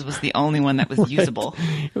Rebecca's was the only one that was usable.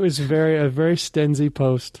 It was a very Stensy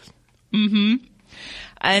post.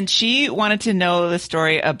 And she wanted to know the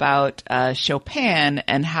story about Chopin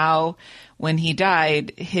and how, when he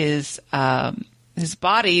died, his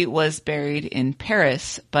body was buried in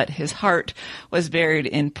Paris, but his heart was buried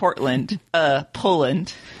in Portland,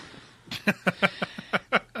 Poland.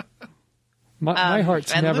 My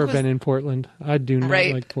heart's never been in Portland. I do not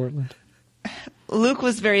like Portland. Luke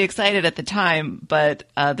was very excited at the time, but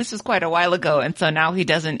this was quite a while ago, and so now he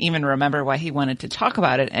doesn't even remember why he wanted to talk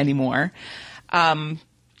about it anymore.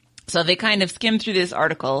 So they kind of skimmed through this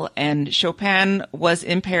article, and Chopin was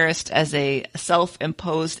in Paris as a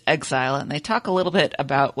self-imposed exile, and they talk a little bit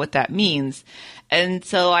about what that means. And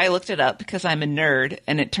so I looked it up because I'm a nerd,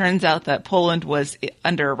 and it turns out that Poland was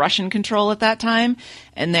under Russian control at that time,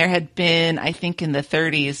 and there had been, I think in the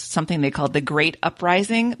 30s, something they called the Great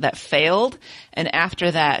Uprising that failed, and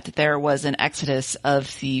after that there was an exodus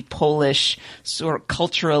of the Polish sort of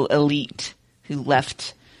cultural elite who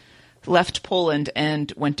left Poland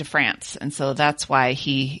and went to France. And so that's why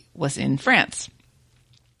he was in France.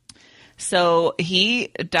 So he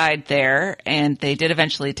died there, and they did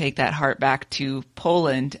eventually take that heart back to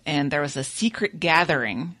Poland. And there was a secret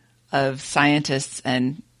gathering of scientists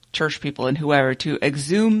and church people and whoever to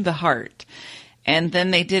exhume the heart. And then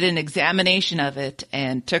they did an examination of it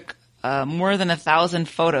and took more than 1,000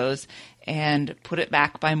 photos and put it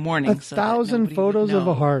back by morning. 1,000 photos of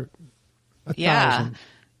a heart. 1,000. Yeah.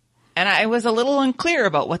 And I was a little unclear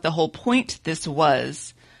about what the whole point this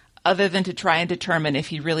was, other than to try and determine if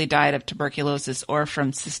he really died of tuberculosis or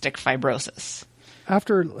from cystic fibrosis.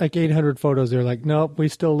 After like 800 photos, they're like, nope, we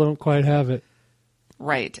still don't quite have it.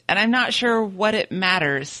 Right. And I'm not sure what it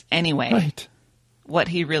matters anyway. Right. What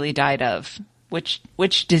he really died of. Which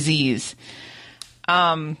disease.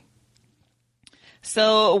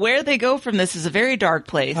 So where they go from this is a very dark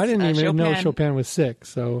place. I didn't even know Chopin was sick,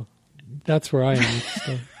 so that's where I am.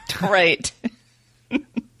 So. Right.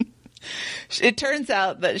 It turns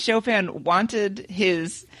out that Chopin wanted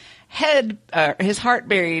his heart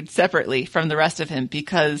buried separately from the rest of him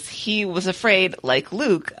because he was afraid, like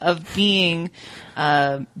Luke, of being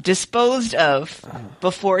disposed of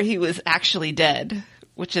before he was actually dead,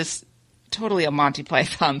 which is totally a Monty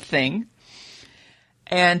Python thing.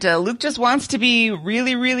 And Luke just wants to be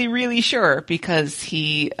really, really, really sure because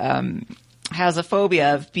he has a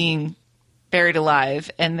phobia of being buried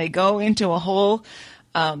alive, and they go into a whole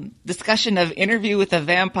discussion of Interview with a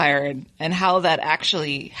Vampire and how that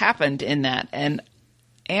actually happened in that. And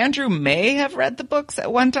Andrew may have read the books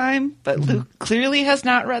at one time, but Luke clearly has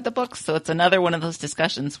not read the books, so it's another one of those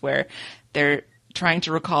discussions where they're trying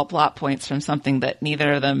to recall plot points from something that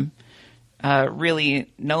neither of them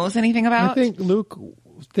really knows anything about. I think Luke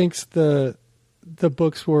thinks the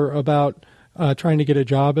books were about trying to get a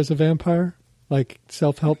job as a vampire, like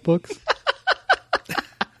self-help books.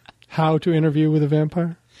 How to Interview with a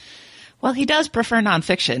Vampire? Well, he does prefer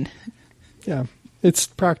nonfiction. Yeah, it's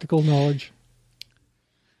practical knowledge.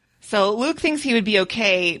 So Luke thinks he would be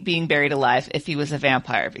okay being buried alive if he was a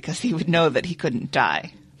vampire because he would know that he couldn't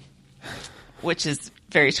die, which is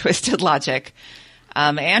very twisted logic.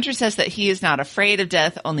 Andrew says that he is not afraid of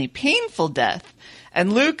death, only painful death.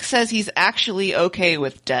 And Luke says he's actually okay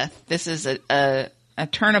with death. This is a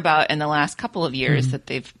turnabout in the last couple of years that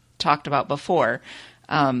they've talked about before.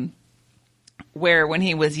 Where when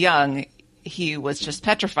he was young, he was just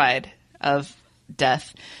petrified of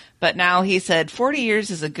death. But now he said 40 years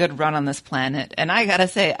is a good run on this planet. And I gotta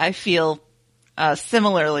say, I feel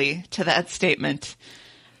similarly to that statement.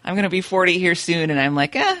 I'm going to be 40 here soon, and I'm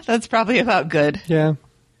like, that's probably about good. Yeah.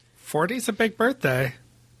 40's a big birthday.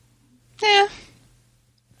 Yeah.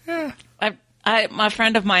 Yeah. My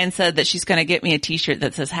friend of mine said that she's going to get me a t-shirt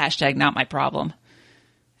that says hashtag not my problem.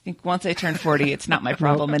 I think once I turn 40, it's not my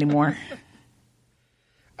problem anymore.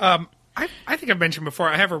 I think I've mentioned before,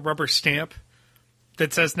 I have a rubber stamp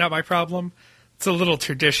that says not my problem. It's a little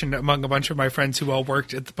tradition among a bunch of my friends who all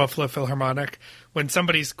worked at the Buffalo Philharmonic. When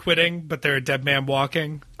somebody's quitting, but they're a dead man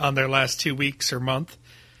walking on their last 2 weeks or month,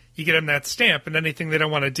 you get them that stamp, and anything they don't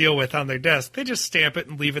want to deal with on their desk, they just stamp it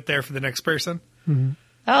and leave it there for the next person. Mm-hmm.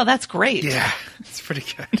 Oh, that's great. Yeah, it's pretty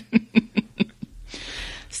good.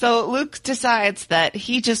 So Luke decides that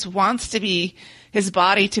he just wants to be his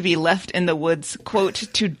body to be left in the woods, quote,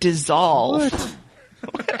 to dissolve.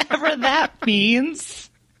 What? Whatever that means.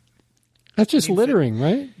 That's just littering,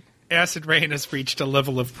 right? Acid rain has reached a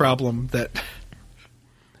level of problem that...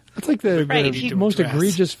 That's like the most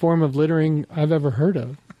egregious form of littering I've ever heard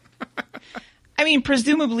of. I mean,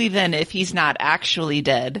 presumably then, if he's not actually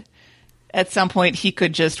dead, at some point he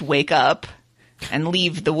could just wake up and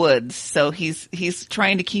leave the woods. So he's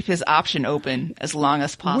trying to keep his option open as long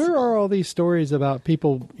as possible. Where are all these stories about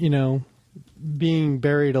people, being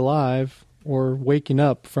buried alive or waking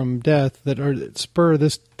up from death that spur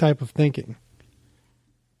this type of thinking?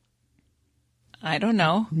 I don't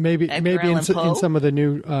know. Maybe in some of the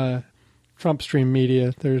new Trump stream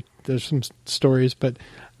media, there's some stories, but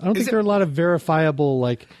I don't think there are a lot of verifiable,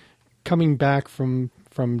 like, coming back from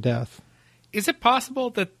death. Is it possible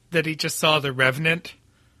that he just saw The Revenant?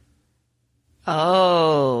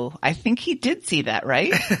 Oh, I think he did see that,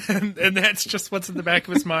 right? and that's just what's in the back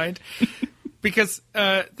of his mind. Because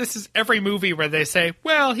this is every movie where they say,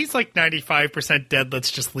 well, he's like 95% dead,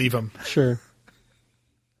 let's just leave him. Sure.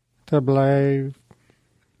 To believe.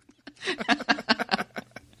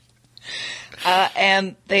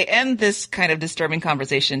 And they end this kind of disturbing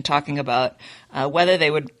conversation talking about whether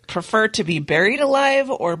they would prefer to be buried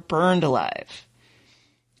alive or burned alive.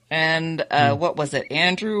 And what was it?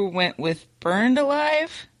 Andrew went with burned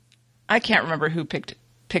alive? I can't remember who picked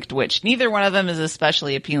which. Neither one of them is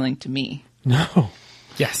especially appealing to me. No.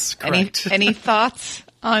 Yes, correct. Any thoughts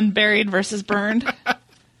on buried versus burned?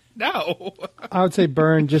 No. I would say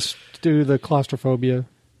burn just due to the claustrophobia.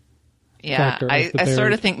 Yeah, factor of I the buried.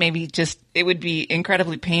 sort of think maybe just it would be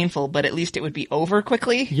incredibly painful, but at least it would be over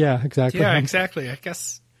quickly. Yeah, exactly. Yeah, exactly. I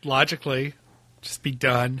guess logically, just be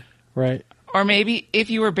done. Right. Or maybe if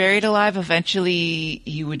you were buried alive, eventually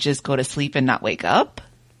you would just go to sleep and not wake up.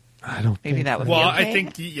 I don't Maybe think that would Well, be okay.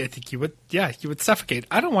 I think you would. Yeah, you would suffocate.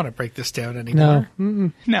 I don't want to break this down anymore. No.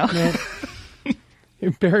 Mm-mm. No.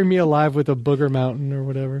 No. Bury me alive with a booger mountain or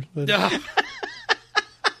whatever. Ugh.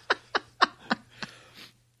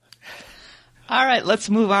 All right, let's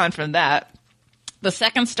move on from that. The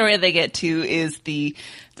second story they get to is the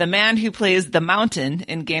man who plays the Mountain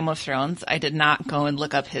in Game of Thrones. I did not go and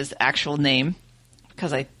look up his actual name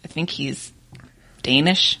because I think he's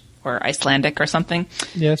Danish or Icelandic or something.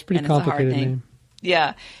 Yeah, it's a pretty And it's a hard complicated name. name.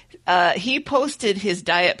 Yeah. He posted his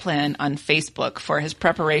diet plan on Facebook for his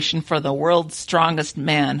preparation for the World's Strongest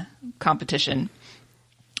Man competition.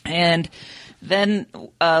 And then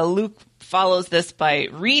Luke follows this by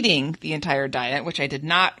reading the entire diet, which I did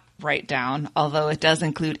not write down, although it does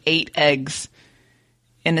include 8 eggs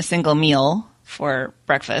in a single meal for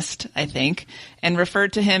breakfast, I think, and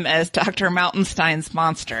referred to him as Dr. Mountainstein's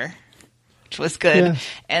monster, which was good. Yeah.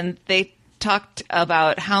 And they talked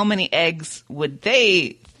about how many eggs would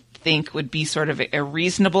they think would be sort of a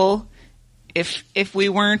reasonable if we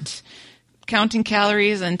weren't counting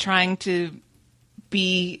calories and trying to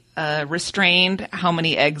be restrained, how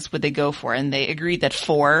many eggs would they go for? And they agreed that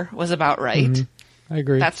 4 was about right. Mm-hmm. I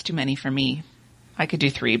agree. That's too many for me. I could do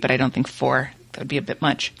 3, but I don't think 4. That would be a bit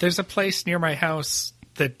much. There's a place near my house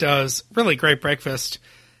that does really great breakfast.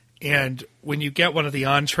 And when you get one of the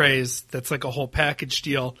entrees that's like a whole package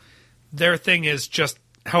deal, their thing is just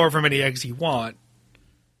however many eggs you want.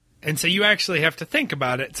 And so you actually have to think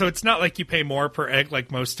about it. So it's not like you pay more per egg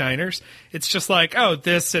like most diners. It's just like, oh,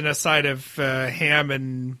 this and a side of ham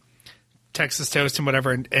and Texas toast and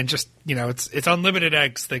whatever. And just, it's unlimited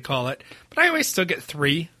eggs, they call it. But I always still get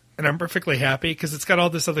 3, and I'm perfectly happy because it's got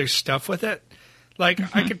all this other stuff with it.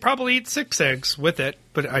 Like, I could probably eat 6 eggs with it,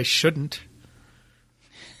 but I shouldn't.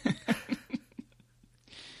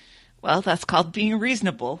 Well, that's called being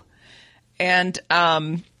reasonable. And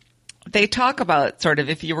they talk about sort of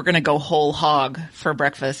if you were going to go whole hog for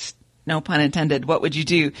breakfast, no pun intended, what would you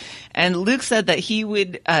do? And Luke said that he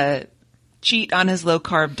would cheat on his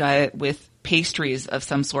low-carb diet with pastries of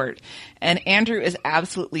some sort. And Andrew is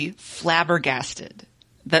absolutely flabbergasted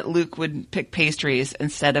that Luke would pick pastries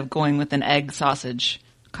instead of going with an egg sausage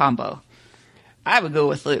combo. I would go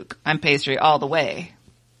with Luke. I'm pastry all the way.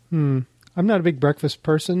 I'm not a big breakfast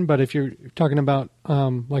person, but if you're talking about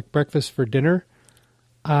like breakfast for dinner,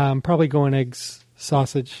 I'm probably going eggs,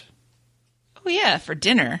 sausage. Oh, yeah, for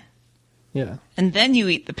dinner. Yeah. And then you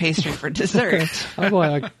eat the pastry for dessert.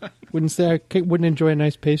 Otherwise, I wouldn't say I wouldn't enjoy a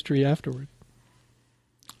nice pastry afterward.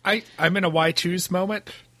 I'm in a why choose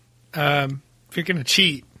moment. If you're going to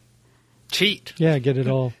cheat. Yeah, get it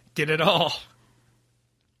all. Get it all.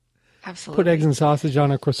 Absolutely. Put eggs and sausage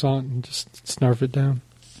on a croissant and just snarf it down.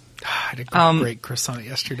 I had a great croissant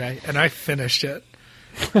yesterday, and I finished it.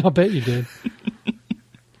 I'll bet you did.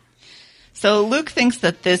 So Luke thinks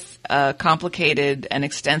that this complicated and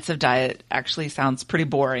extensive diet actually sounds pretty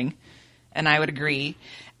boring, and I would agree.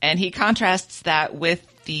 And he contrasts that with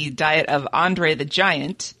the diet of Andre the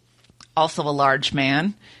Giant, also a large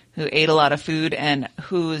man who ate a lot of food and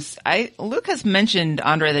Luke has mentioned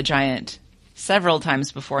Andre the Giant several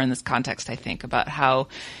times before in this context, I think, about how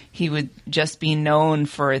he would just be known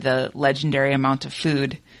for the legendary amount of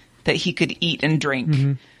food that he could eat and drink.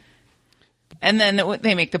 Mm-hmm. And then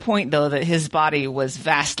they make the point, though, that his body was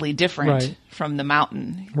vastly different from the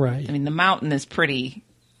Mountain. Right. I mean, the Mountain is pretty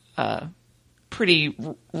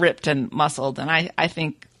ripped and muscled, and I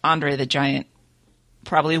think Andre the Giant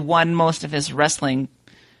probably won most of his wrestling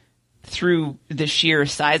through the sheer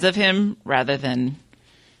size of him rather than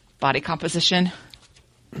body composition.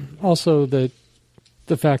 Also, the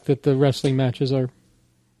fact that the wrestling matches are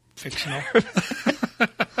Fictional.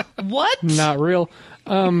 What? not real.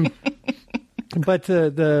 But to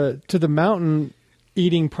the Mountain,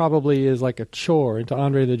 eating probably is like a chore. And to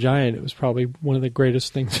Andre the Giant, it was probably one of the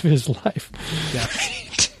greatest things of his life. Yeah.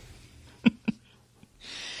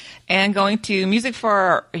 And going to music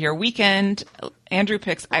for your weekend, Andrew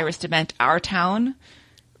picks Iris DeMent, Our Town.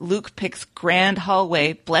 Luke picks Grand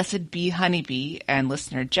Hallway, Blessed Be Honeybee. And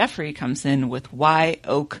listener Jeffrey comes in with Why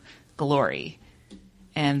Oak Glory.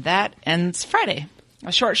 And that ends Friday.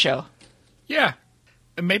 A short show. Yeah.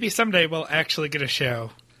 Maybe someday we'll actually get a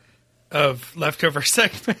show of leftover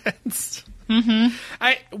segments.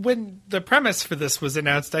 Mm-hmm. When the premise for this was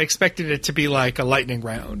announced, I expected it to be like a lightning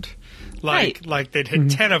round. Like they'd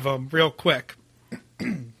hit 10 of them real quick.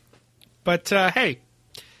 But, hey,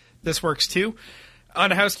 this works too. On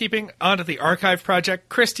to housekeeping, on to the archive project.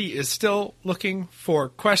 Christy is still looking for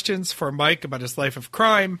questions for Mike about his life of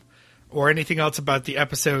crime or anything else about the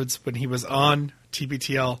episodes when he was on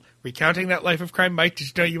TBTL recounting that life of crime. Mike, did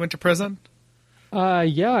you know you went to prison?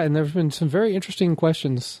 Yeah, and there's been some very interesting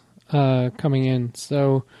questions coming in.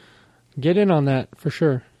 So get in on that for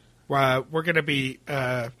sure. We're going to be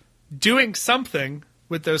doing something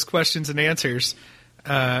with those questions and answers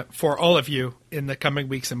for all of you in the coming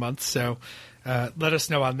weeks and months. So let us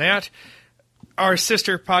know on that. Our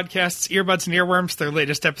sister podcasts, Earbuds and Earworms, their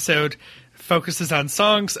latest episode focuses on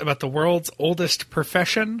songs about the world's oldest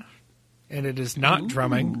profession, and it is not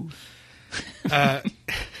drumming.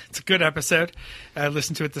 It's a good episode. I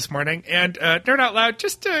listened to it this morning. And Nerd Out Loud,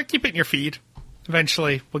 just keep it in your feed.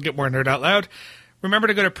 Eventually, we'll get more Nerd Out Loud. Remember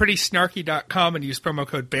to go to prettysnarky.com and use promo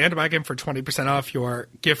code Bandwagon for 20% off your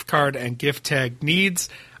gift card and gift tag needs.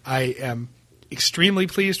 I am extremely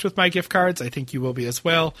pleased with my gift cards. I think you will be as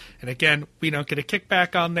well. And again, we don't get a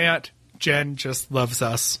kickback on that. Jen just loves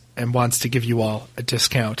us and wants to give you all a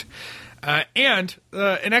discount. And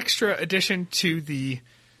an extra addition to the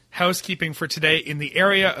housekeeping for today in the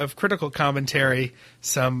area of critical commentary,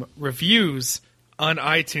 some reviews on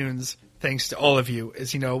iTunes, thanks to all of you.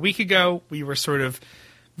 As you know, a week ago, we were sort of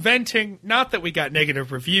venting, not that we got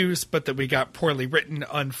negative reviews, but that we got poorly written,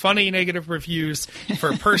 unfunny negative reviews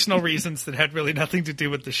for personal reasons that had really nothing to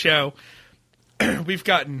do with the show. We've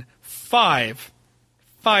gotten five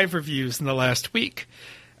reviews in the last week.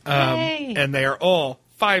 And they are all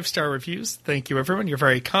 5-star reviews. Thank you, everyone. You're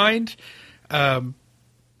very kind. Some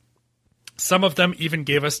of them even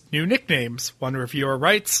gave us new nicknames. One reviewer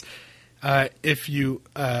writes, if you...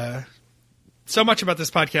 so much about this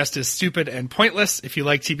podcast is stupid and pointless. If you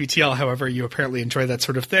like TBTL, however, you apparently enjoy that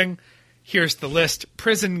sort of thing. Here's the list.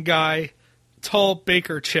 Prison Guy, Tall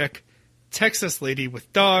Baker Chick, Texas Lady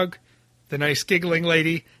with Dog, The Nice Giggling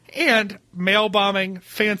Lady, and Mail Bombing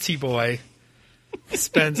Fancy Boy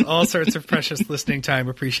spends all sorts of precious listening time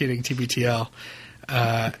appreciating TBTL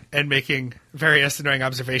and making various annoying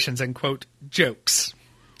observations and, quote, jokes.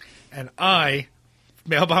 And I,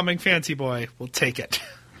 Mail Bombing Fancy Boy, will take it.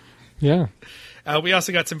 Yeah. We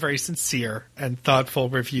also got some very sincere and thoughtful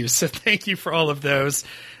reviews, so thank you for all of those.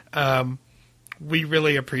 We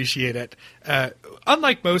really appreciate it.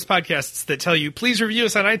 Unlike most podcasts that tell you, please review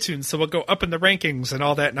us on iTunes so we'll go up in the rankings and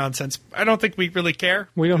all that nonsense, I don't think we really care.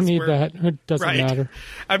 We don't need that. It doesn't matter.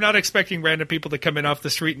 I'm not expecting random people to come in off the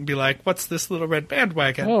street and be like, what's this little red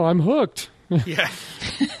bandwagon? Oh, I'm hooked. Yeah.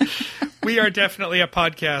 We are definitely a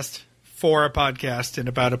podcast for a podcast and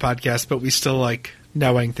about a podcast, but we still like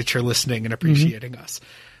knowing that you're listening and appreciating us.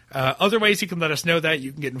 Other ways you can let us know that,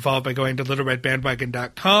 you can get involved by going to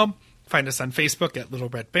littleredbandwagon.com. Find us on Facebook at Little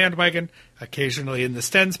Red Bandwagon, occasionally in the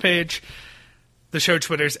Stens page. The show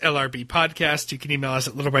Twitter's LRB Podcast. You can email us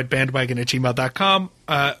at littleredbandwagon@gmail.com.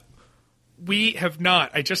 We have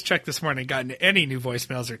not, I just checked this morning, gotten any new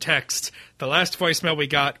voicemails or texts. The last voicemail we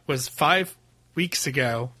got was 5 weeks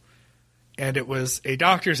ago, and it was a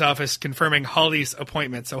doctor's office confirming Holly's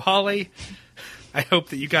appointment. So, Holly, I hope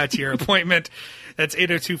that you got to your appointment. That's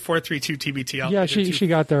 802-432-TBTL. Yeah, she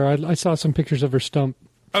got there. I saw some pictures of her stump.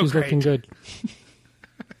 She's looking good.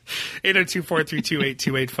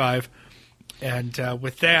 802-432-8285. And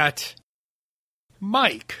with that,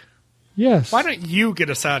 Mike. Yes. Why don't you get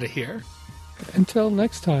us out of here? Until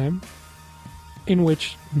next time, in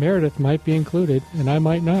which Meredith might be included, and I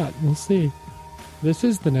might not. We'll see. This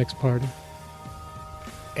is the next party.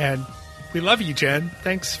 And we love you, Jen.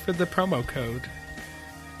 Thanks for the promo code.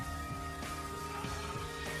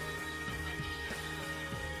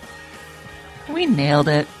 We nailed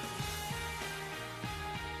it.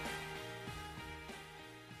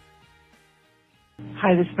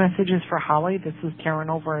 Hi, this message is for Holly. This is Karen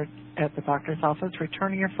over at the doctor's office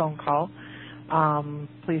returning your phone call.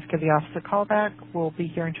 Please give the office a call back. We'll be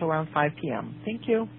here until around 5 p.m. Thank you.